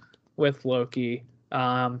scene with Loki.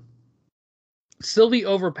 Sylvie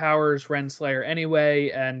overpowers Renslayer anyway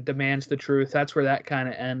and demands the truth. That's where that kind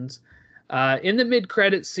of ends. In the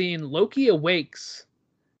mid-credit scene, Loki awakes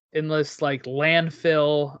in this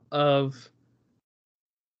landfill of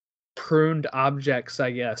pruned objects, I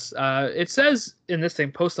guess. It says in this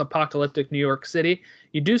thing, post-apocalyptic New York City.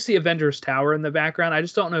 You do see Avengers Tower in the background. I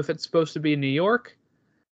just don't know if it's supposed to be New York.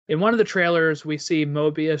 In one of the trailers, we see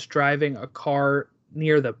Mobius driving a car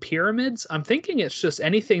near the pyramids. I'm thinking it's just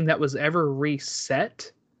anything that was ever reset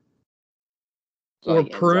or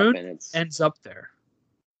pruned ends up there.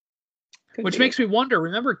 Which makes me wonder,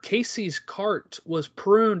 remember Casey's cart was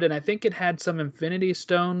pruned and I think it had some Infinity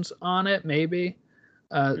Stones on it, maybe.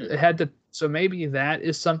 It had so maybe that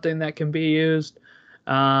is something that can be used.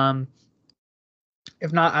 If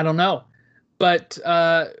not, I don't know. But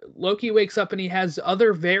Loki wakes up and he has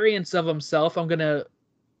other variants of himself.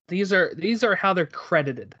 These are how they're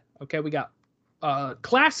credited. Okay, we got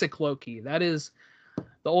classic Loki. That is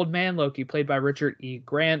the old man Loki, played by Richard E.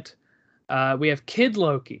 Grant. We have Kid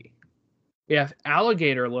Loki. We have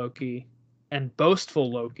Alligator Loki and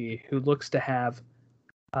Boastful Loki, who looks to have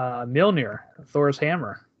Mjolnir, Thor's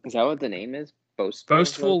hammer. Is that what the name is?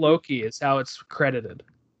 Boastful Loki is how it's credited.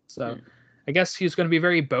 So I guess he's going to be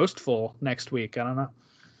very boastful next week. I don't know.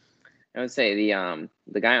 I would say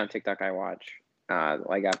the guy on TikTok I watch,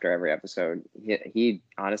 like after every episode, he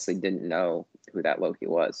honestly didn't know who that Loki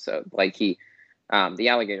was. So like the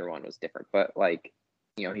alligator one was different, but like,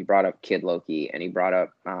 you know, he brought up Kid Loki and he brought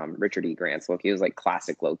up Richard E. Grant's Loki. It was like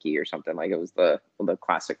classic Loki or something. Like it was the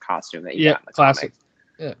classic costume that you got in the classic.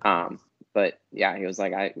 Comics. Yeah. But yeah, he was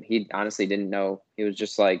like, he honestly didn't know. He was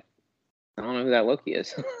just like, I don't know who that Loki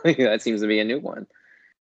is. That seems to be a new one.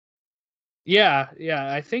 Yeah.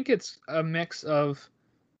 I think it's a mix of.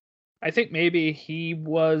 I think maybe he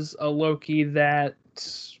was a Loki that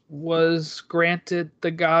was granted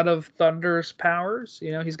the God of Thunder's powers.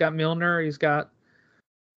 You know, he's got Mjolnir. He's got.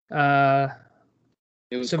 It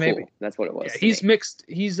was so cool. Maybe that's what it was. Yeah, he's mixed.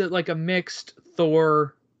 He's like a mixed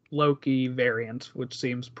Thor Loki variant, which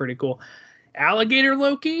seems pretty cool. Alligator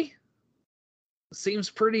Loki seems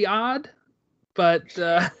pretty odd, but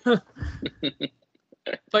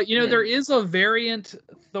but you know, there is a variant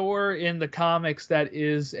Thor in the comics that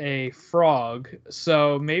is a frog,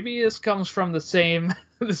 so maybe this comes from the same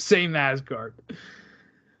Asgard.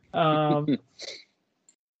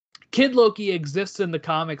 Kid Loki exists in the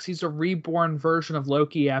comics. He's a reborn version of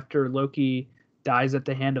Loki after Loki dies at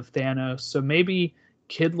the hand of Thanos, so maybe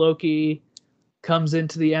Kid Loki comes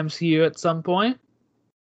into the MCU at some point.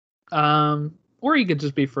 Or he could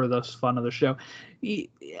just be for the fun of the show. You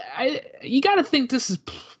got to think this is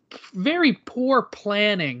very poor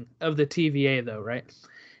planning of the TVA, though, right?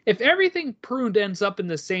 If everything pruned ends up in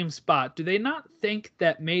the same spot, do they not think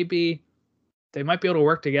that maybe they might be able to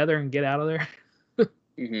work together and get out of there?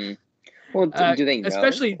 Mm-hmm. Well, do they know?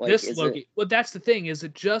 Especially like, this Loki. Well, that's the thing. Is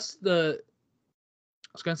it just I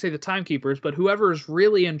was going to say the timekeepers, but whoever's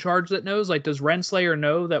really in charge that knows? Like, does Renslayer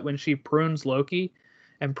know that when she prunes Loki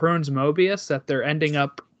and prunes Mobius that they're ending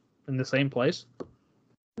up in the same place?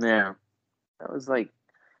 Yeah. That was like,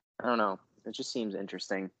 I don't know. It just seems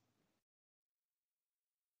interesting.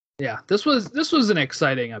 Yeah, this was an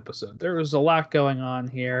exciting episode. There was a lot going on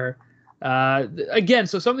here. Again,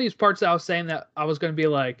 so some of these parts that I was saying that I was going to be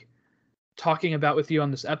like talking about with you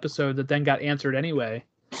on this episode that then got answered anyway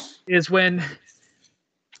is when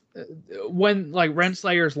like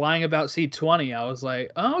Renslayer's lying about C20, I was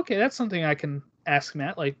like, oh, okay, that's something I can ask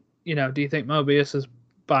Matt. Like, you know, do you think Mobius is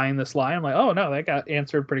buying this lie? I'm like, oh no, that got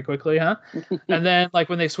answered pretty quickly, huh? And then like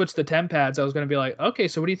when they switched the TemPads, I was going to be like, okay,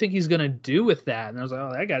 so what do you think he's going to do with that? And I was like,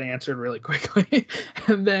 oh, that got answered really quickly.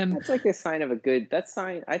 And then that's like a sign of a good. That's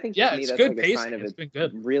sign. I think. Yeah, to me, it's that's good like pacing. A sign of it's been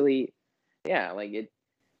good. Really, yeah, like it.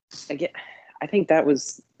 I think that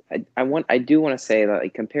was. I do want to say that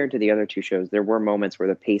like, compared to the other two shows, there were moments where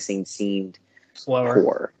the pacing seemed slower.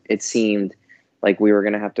 Poor. It seemed like we were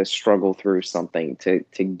going to have to struggle through something to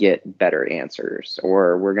get better answers,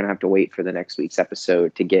 or we're going to have to wait for the next week's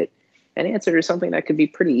episode to get an answer to something that could be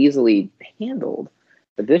pretty easily handled.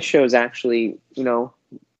 But this show's actually, you know,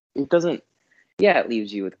 it doesn't, yeah, it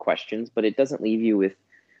leaves you with questions, but it doesn't leave you with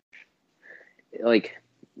like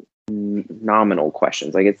nominal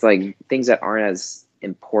questions. Like it's like things that aren't as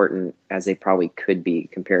important as they probably could be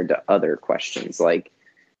compared to other questions, like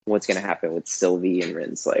what's going to happen with Sylvie and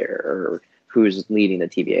Renslayer, or who's leading the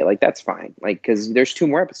TVA. Like that's fine, like because there's 2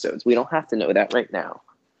 more episodes. We don't have to know that right now,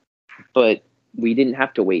 but we didn't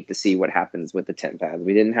have to wait to see what happens with the TemPads.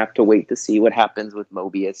 We didn't have to wait to see what happens with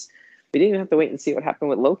Mobius. We didn't even have to wait and see what happened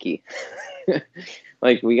with Loki.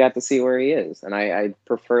 Like we got to see where he is, and I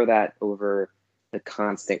prefer that over the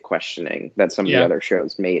constant questioning that some of the other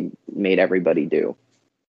shows made everybody do.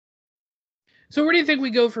 So where do you think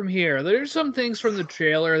we go from here? There's some things from the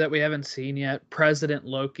trailer that we haven't seen yet. President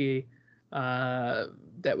Loki,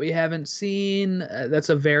 that we haven't seen. That's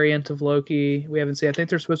a variant of Loki we haven't seen. I think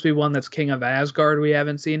there's supposed to be one that's King of Asgard we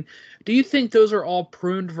haven't seen. Do you think those are all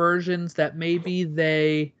pruned versions that maybe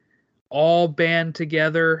they all band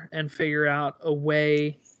together and figure out a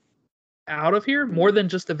way out of here? More than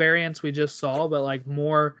just the variants we just saw, but like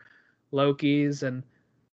more Lokis and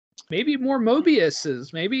maybe more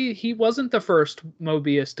Mobiuses. Maybe he wasn't the first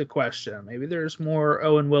Mobius to question. Maybe there's more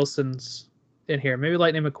Owen Wilsons in here. Maybe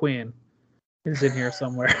Lightning McQueen is in here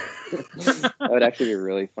somewhere. That would actually be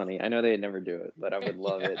really funny. I know they'd never do it, but I would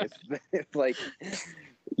love it if like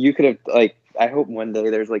you could have like I hope one day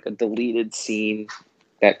there's like a deleted scene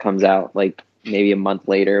that comes out like maybe a month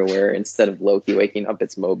later where instead of Loki waking up,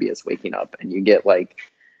 it's Mobius waking up, and you get like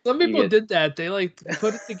some people did that. They like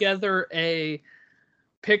put together a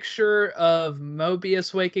picture of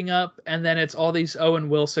Mobius waking up, and then it's all these Owen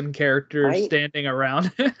Wilson characters standing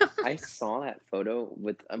around. I saw that photo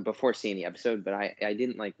with before seeing the episode, but I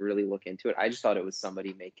didn't like really look into it. I just thought it was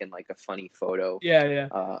somebody making like a funny photo. Yeah.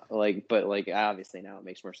 But obviously now it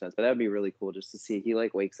makes more sense. But that would be really cool just to see. He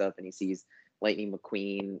like wakes up and he sees Lightning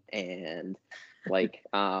McQueen and like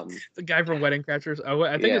the guy from Wedding Crashers.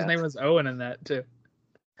 Owen. I think his name was Owen in that too.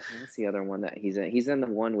 What's the other one that he's in? He's in the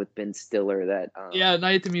one with Ben Stiller that.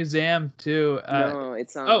 Night at the Museum too. No,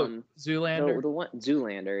 it's Zoolander. The one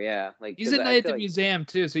Zoolander, yeah. Like he's in Night at the Museum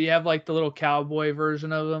too, so you have like the little cowboy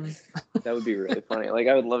version of him. That would be really funny. Like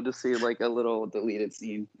I would love to see like a little deleted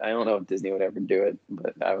scene. I don't know if Disney would ever do it,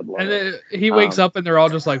 but I would love it. And then he wakes up and they're all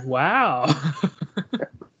just like, "Wow."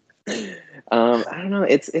 I don't know.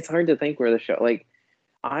 It's hard to think where the show like.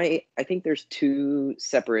 I think there's two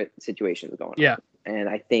separate situations going on. Yeah. And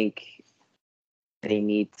I think they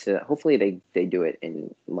need to. Hopefully, they do it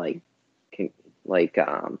in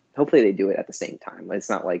hopefully they do it at the same time. It's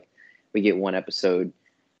not like we get one episode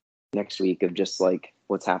next week of just like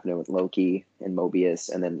what's happening with Loki and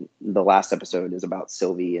Mobius, and then the last episode is about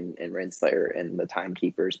Sylvie and Renslayer and the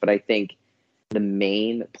Timekeepers. But I think the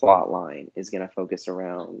main plot line is going to focus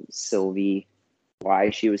around Sylvie,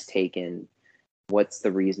 why she was taken, what's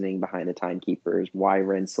the reasoning behind the Timekeepers, why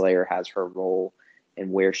Renslayer has her role,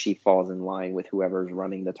 and where she falls in line with whoever's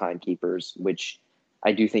running the Timekeepers, which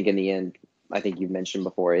I do think in the end, I think you've mentioned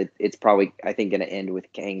before, it's probably, I think, going to end with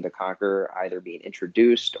Kang the Conqueror either being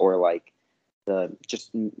introduced or like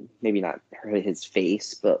just maybe not his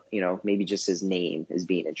face, but, maybe just his name is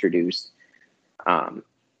being introduced. And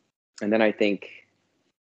then I think,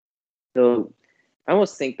 I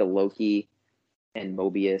almost think the Loki and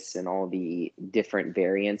Mobius and all the different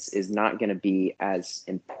variants is not going to be as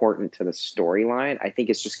important to the storyline. I think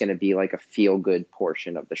it's just going to be like a feel-good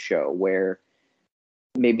portion of the show where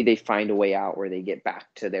maybe they find a way out where they get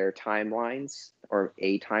back to their timelines or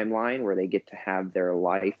a timeline where they get to have their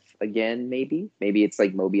life again. Maybe it's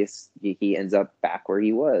like Mobius, he ends up back where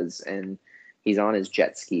he was and he's on his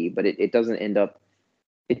jet ski, but it doesn't end up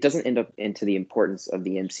into the importance of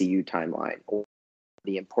the MCU timeline or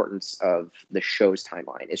the importance of the show's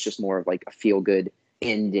timeline. It's just more of like a feel-good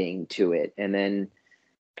ending to it. And then,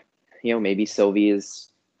 maybe Sylvie is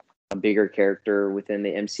a bigger character within the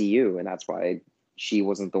MCU, and that's why she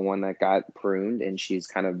wasn't the one that got pruned, and she's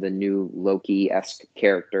kind of the new Loki-esque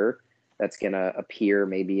character that's going to appear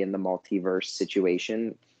maybe in the multiverse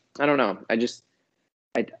situation. I don't know. I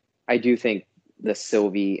do think the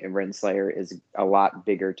Sylvie and Renslayer is a lot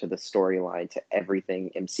bigger to the storyline, to everything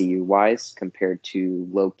MCU-wise, compared to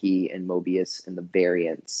Loki and Mobius and the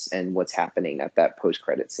variants and what's happening at that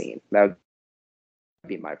post-credit scene. That would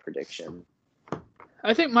be my prediction.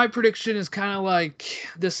 I think my prediction is kind of like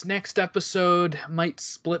this next episode might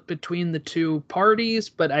split between the two parties,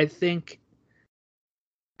 but I think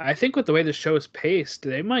with the way the show is paced,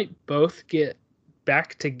 they might both get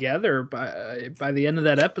back together by the end of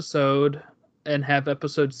that episode and have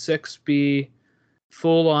episode 6 be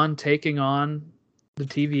full on taking on the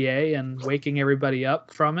TVA and waking everybody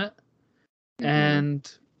up from it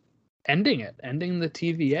and ending the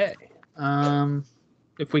TVA.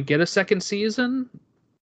 If we get a second season,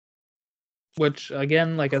 which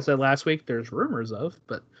again, like I said last week, there's rumors of,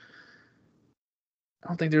 but I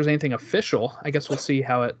don't think there's anything official. I guess we'll see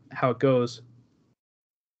how it goes.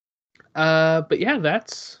 But yeah,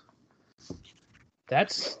 that's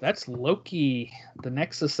Loki, the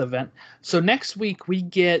Nexus event. So next week we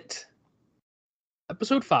get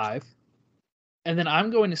episode 5, and then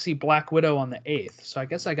I'm going to see Black Widow on the 8th. So I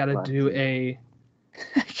guess I got to do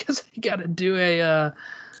a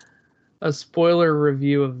spoiler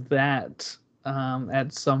review of that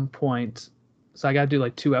at some point. So I got to do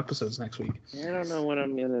like 2 episodes next week. I don't know when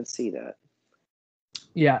I'm going to see that.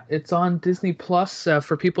 Yeah, it's on Disney Plus.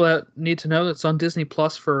 For people that need to know, it's on Disney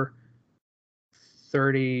Plus for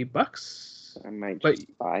 $30. I might just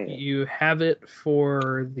buy it. You have it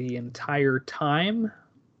for the entire time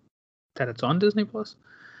that it's on Disney Plus.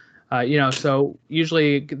 So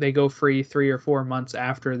usually they go free 3 or 4 months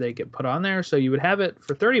after they get put on there. So you would have it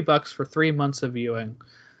for $30 for 3 months of viewing,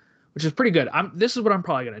 which is pretty good. This is what I'm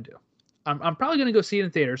probably going to do. I'm probably going to go see it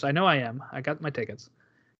in theaters. I know I am. I got my tickets.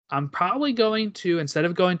 I'm probably going to, instead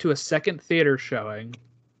of going to a second theater showing,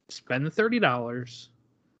 spend the $30,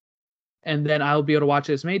 and then I'll be able to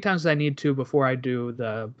watch it as many times as I need to before I do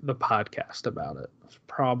the podcast about it. It's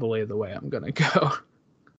probably the way I'm going to go.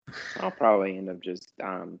 I'll probably end up just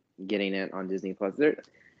getting it on Disney Plus.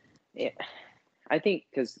 I think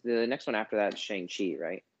because the next one after that is Shang-Chi,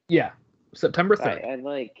 right? Yeah, September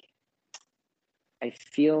 3rd. I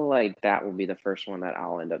feel like that will be the first one that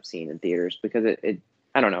I'll end up seeing in theaters because it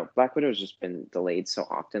I don't know. Black Widow has just been delayed so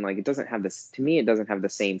often. Like it doesn't have this, to me, it doesn't have the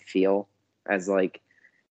same feel as like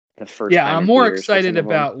the first time I'm in more theaters for excited some of them.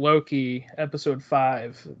 about Loki episode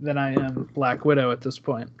 5 than I am Black Widow at this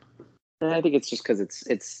point. And I think it's just because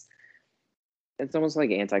it's almost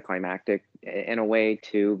like anticlimactic in a way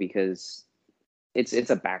too, because it's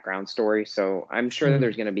a background story. So I'm sure that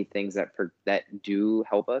there's going to be things that do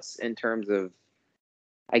help us in terms of.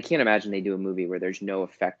 I can't imagine they do a movie where there's no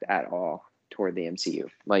effect at all toward the MCU.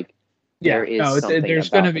 Like there is there's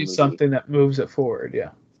going to be something that moves it forward.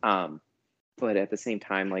 Yeah. But at the same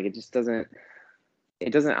time, like it just doesn't.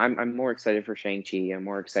 It doesn't. I'm more excited for Shang-Chi. I'm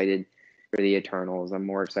more excited for the Eternals. I'm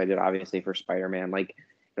more excited, obviously, for Spider-Man. Like,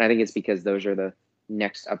 and I think it's because those are the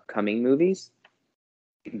next upcoming movies.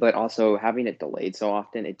 But also having it delayed so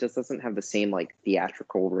often, it just doesn't have the same like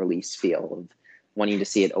theatrical release feel of wanting to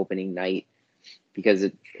see it opening night. Because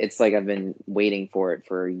it's like I've been waiting for it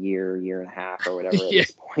for a year and a half or whatever at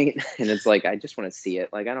this point. And it's like, I just want to see it.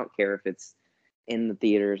 Like, I don't care if it's in the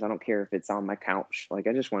theaters. I don't care if it's on my couch. Like,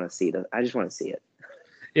 I just want to see it.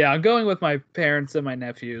 Yeah, I'm going with my parents and my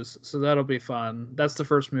nephews. So that'll be fun. That's the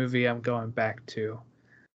first movie I'm going back to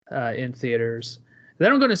in theaters.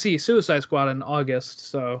 Then I'm going to see Suicide Squad in August.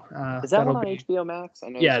 So is that one on HBO Max? I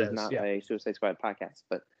know this is not a Suicide Squad podcast,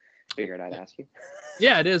 but figured I'd ask you.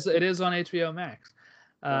 Yeah, it is. It is on HBO Max.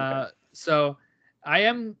 Okay. So I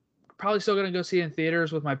am probably still going to go see it in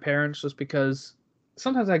theaters with my parents just because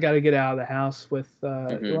sometimes I got to get out of the house with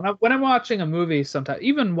when I'm watching a movie. Sometimes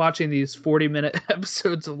even watching these 40-minute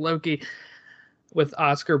episodes of Loki with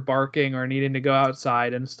Oscar barking or needing to go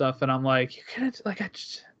outside and stuff, and I'm like, you can't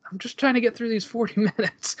I'm just trying to get through these 40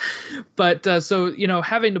 minutes. But so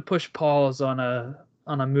having to push pause on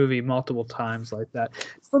a movie multiple times like that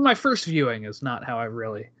for my first viewing is not how I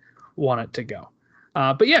really want it to go.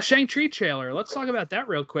 But yeah, Shang-Chi trailer. Let's talk about that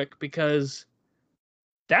real quick because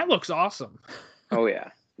that looks awesome. Oh yeah,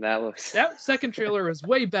 that second trailer was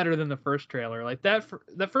way better than the first trailer. Like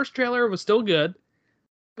the first trailer was still good,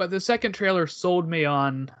 but the second trailer sold me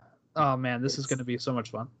on. Oh man, this is going to be so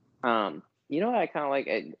much fun. You know what I kind of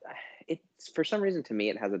like? It's for some reason to me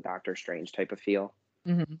it has a Doctor Strange type of feel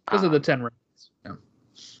because of the 10 rings.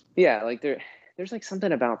 Yeah, like there's like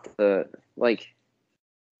something about the like.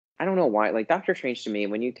 I don't know why. Like Doctor Strange to me,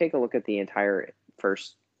 when you take a look at the entire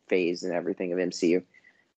first phase and everything of MCU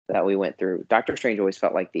that we went through, Doctor Strange always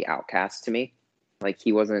felt like the outcast to me. Like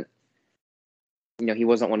he wasn't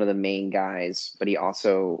one of the main guys, but he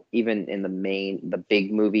also, even in the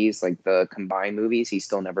big movies, like the combined movies, he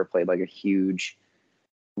still never played like a huge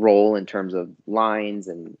role in terms of lines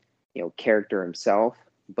and, character himself.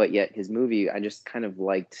 But yet his movie, I just kind of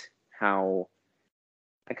liked how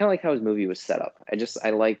his movie was set up. I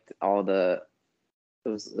liked all it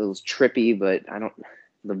was trippy, but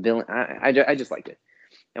the villain, I just liked it.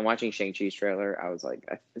 And watching Shang-Chi's trailer, I was like,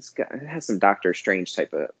 it has some Doctor Strange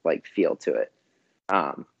type of like feel to it.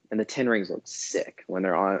 And the 10 rings look sick when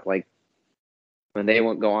they're on, like when they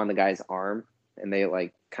won't go on the guy's arm and they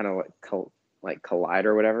like kind of like collide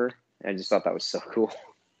or whatever. I just thought that was so cool.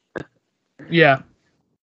 Yeah,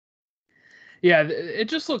 it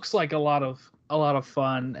just looks like a lot of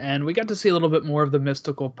fun, and we got to see a little bit more of the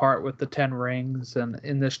mystical part with the 10 rings and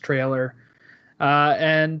in this trailer.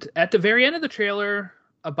 And at the very end of the trailer,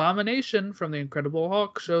 Abomination from the Incredible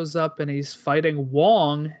Hulk shows up, and he's fighting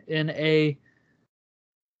Wong in a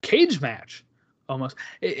cage match, almost.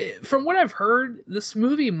 From what I've heard, this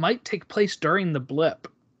movie might take place during the blip,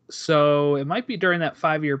 so it might be during that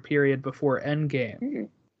 5-year period before Endgame.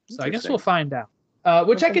 So I guess we'll find out.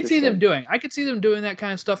 Which I could see them doing. I could see them doing that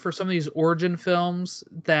kind of stuff for some of these origin films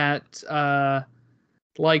that,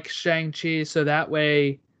 like Shang-Chi, so that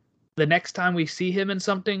way the next time we see him in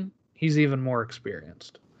something, he's even more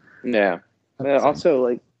experienced. Yeah. Also,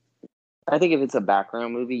 like, I think if it's a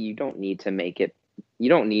background movie, you don't need to make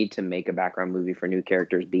a background movie for new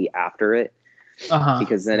characters be after it.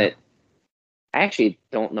 Because then I actually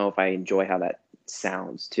don't know if I enjoy how that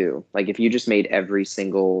sounds too. Like if you just made every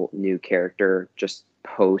single new character just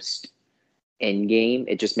post Endgame,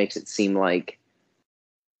 it just makes it seem like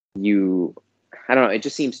I don't know, it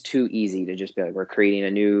just seems too easy to just be like, we're creating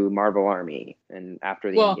a new Marvel army and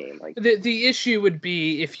after the Endgame. Like the issue would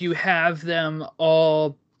be if you have them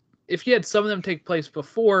all, if you had some of them take place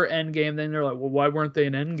before Endgame, then they're like, well, why weren't they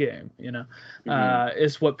in Endgame?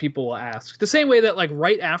 Is what people will ask. The same way that like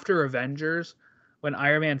right after Avengers, when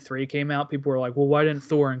Iron Man 3 came out, people were like, well, why didn't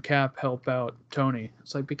Thor and Cap help out Tony?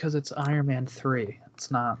 It's like, because it's Iron Man 3.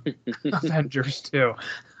 It's not Avengers 2.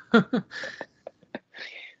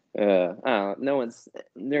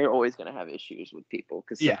 They're always going to have issues with people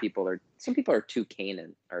because some people are too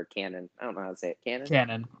canon. I don't know how to say it.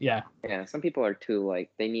 Canon, yeah. Some people are too, like,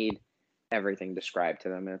 they need everything described to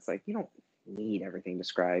them, and it's like, you don't need everything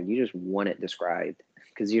described. You just want it described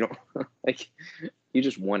because you don't like, you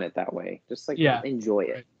just want it that way. Just like enjoy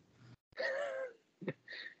it. Right.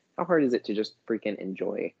 How hard is it to just freaking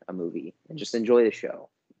enjoy a movie and just enjoy the show?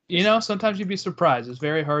 You know, sometimes you'd be surprised. It's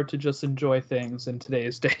very hard to just enjoy things in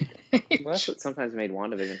today's day and age. Well, that's what sometimes made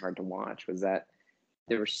WandaVision hard to watch, was that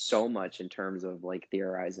there was so much in terms of, like,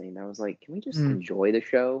 theorizing. I was like, can we just enjoy the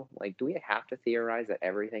show? Like, do we have to theorize that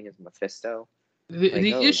everything is Mephisto? The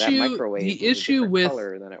issue with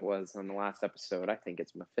color than it was on the last episode. I think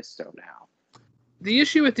it's Mephisto now. The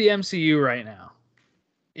issue with the MCU right now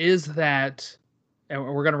is that, and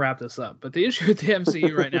we're going to wrap this up, but the issue with the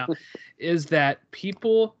MCU right now is that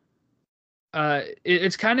people,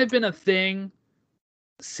 it's kind of been a thing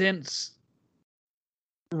since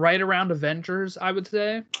right around Avengers, I would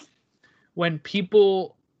say, when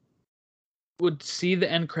people would see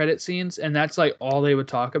the end credit scenes and that's like all they would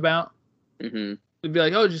talk about. Mm-hmm. They'd be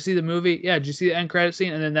like, oh, did you see the movie? Yeah, did you see the end credit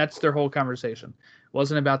scene? And then that's their whole conversation. It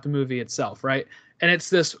wasn't about the movie itself, right? And it's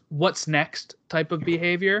this what's next type of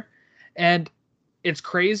behavior. And it's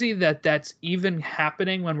crazy that that's even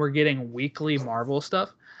happening when we're getting weekly Marvel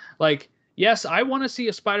stuff. Like, yes, I want to see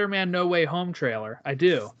a Spider-Man No Way Home trailer. I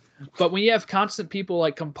do. But when you have constant people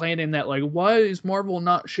like complaining that, like, why is Marvel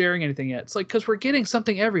not sharing anything yet? It's like, because we're getting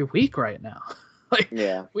something every week right now. Like,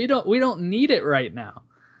 we don't need it right now.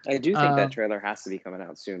 I do think that trailer has to be coming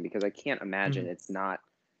out soon, because I can't imagine it's not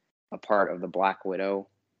a part of the Black Widow,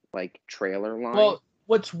 like, trailer line. Well,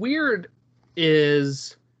 what's weird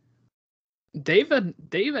is they've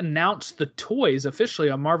announced the toys officially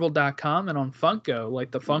on Marvel.com and on Funko. Like,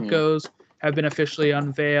 the Funkos have been officially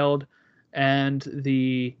unveiled, and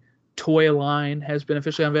the toy line has been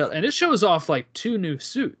officially unveiled, and it shows off like 2 new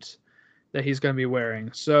suits that he's going to be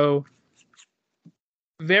wearing. So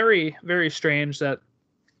very, very strange that.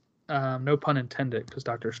 No pun intended, because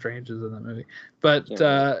Doctor Strange is in that movie. But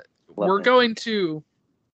we're going to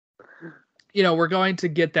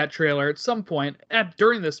get that trailer at some point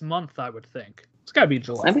during this month, I would think. It's got to be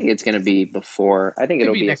July. I think it's going to be before. I think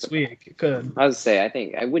it'll be next week. It could. I would say, I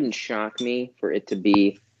think it wouldn't shock me for it to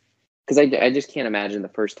be, because I just can't imagine the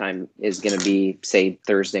first time is going to be, say,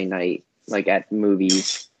 Thursday night, like at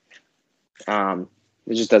movies. It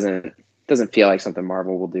just doesn't feel like something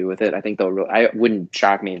Marvel will do with it. I think I wouldn't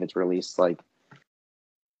shock me if it's released, like,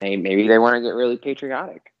 hey, maybe they want to get really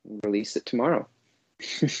patriotic and release it tomorrow.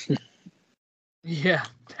 Yeah,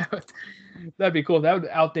 that'd be cool. That would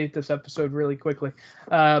outdate this episode really quickly.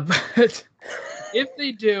 But if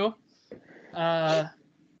they do,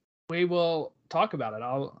 we will talk about it.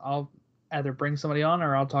 I'll either bring somebody on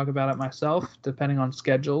or I'll talk about it myself, depending on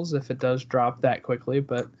schedules, if it does drop that quickly.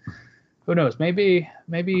 But who knows? Maybe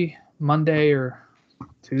Monday or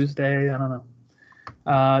Tuesday. I don't know.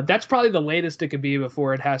 That's probably the latest it could be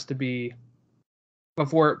before it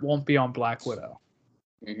won't be on Black Widow.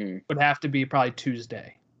 Would have to be probably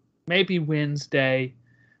Tuesday, maybe Wednesday,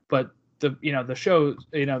 but the show,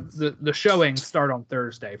 the showings start on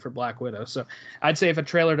Thursday for Black Widow. So I'd say if a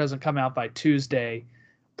trailer doesn't come out by Tuesday,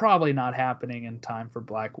 probably not happening in time for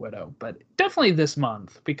Black Widow, but definitely this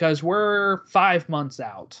month, because we're 5 months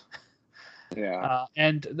out. Yeah.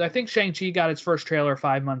 And I think Shang-Chi got its first trailer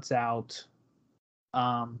 5 months out.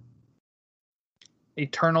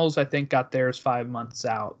 Eternals, I think, got theirs 5 months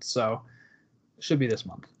out. So it should be this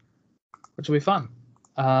month, which will be fun.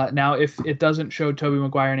 Now, if it doesn't show Tobey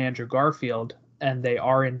Maguire and Andrew Garfield, and they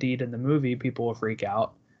are indeed in the movie, people will freak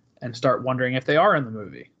out and start wondering if they are in the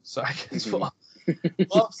movie. So I guess we'll have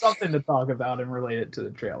something to talk about and relate it to the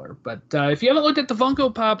trailer. But if you haven't looked at the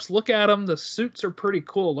Funko Pops, look at them. The suits are pretty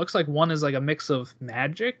cool. It looks like one is like a mix of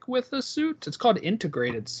magic with a suit. It's called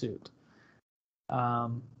Integrated Suit.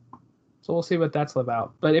 So we'll see what that's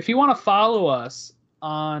about. But if you want to follow us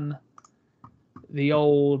on the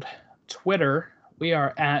old Twitter, we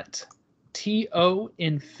are at TO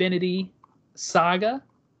Infinity Saga.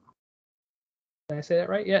 Did I say that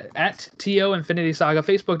right? Yeah, at TO Infinity Saga,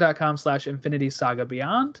 Facebook.com/Infinity Saga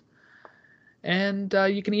Beyond. And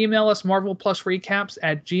you can email us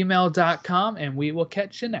marvelplusrecaps@gmail.com, and we will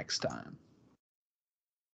catch you next time.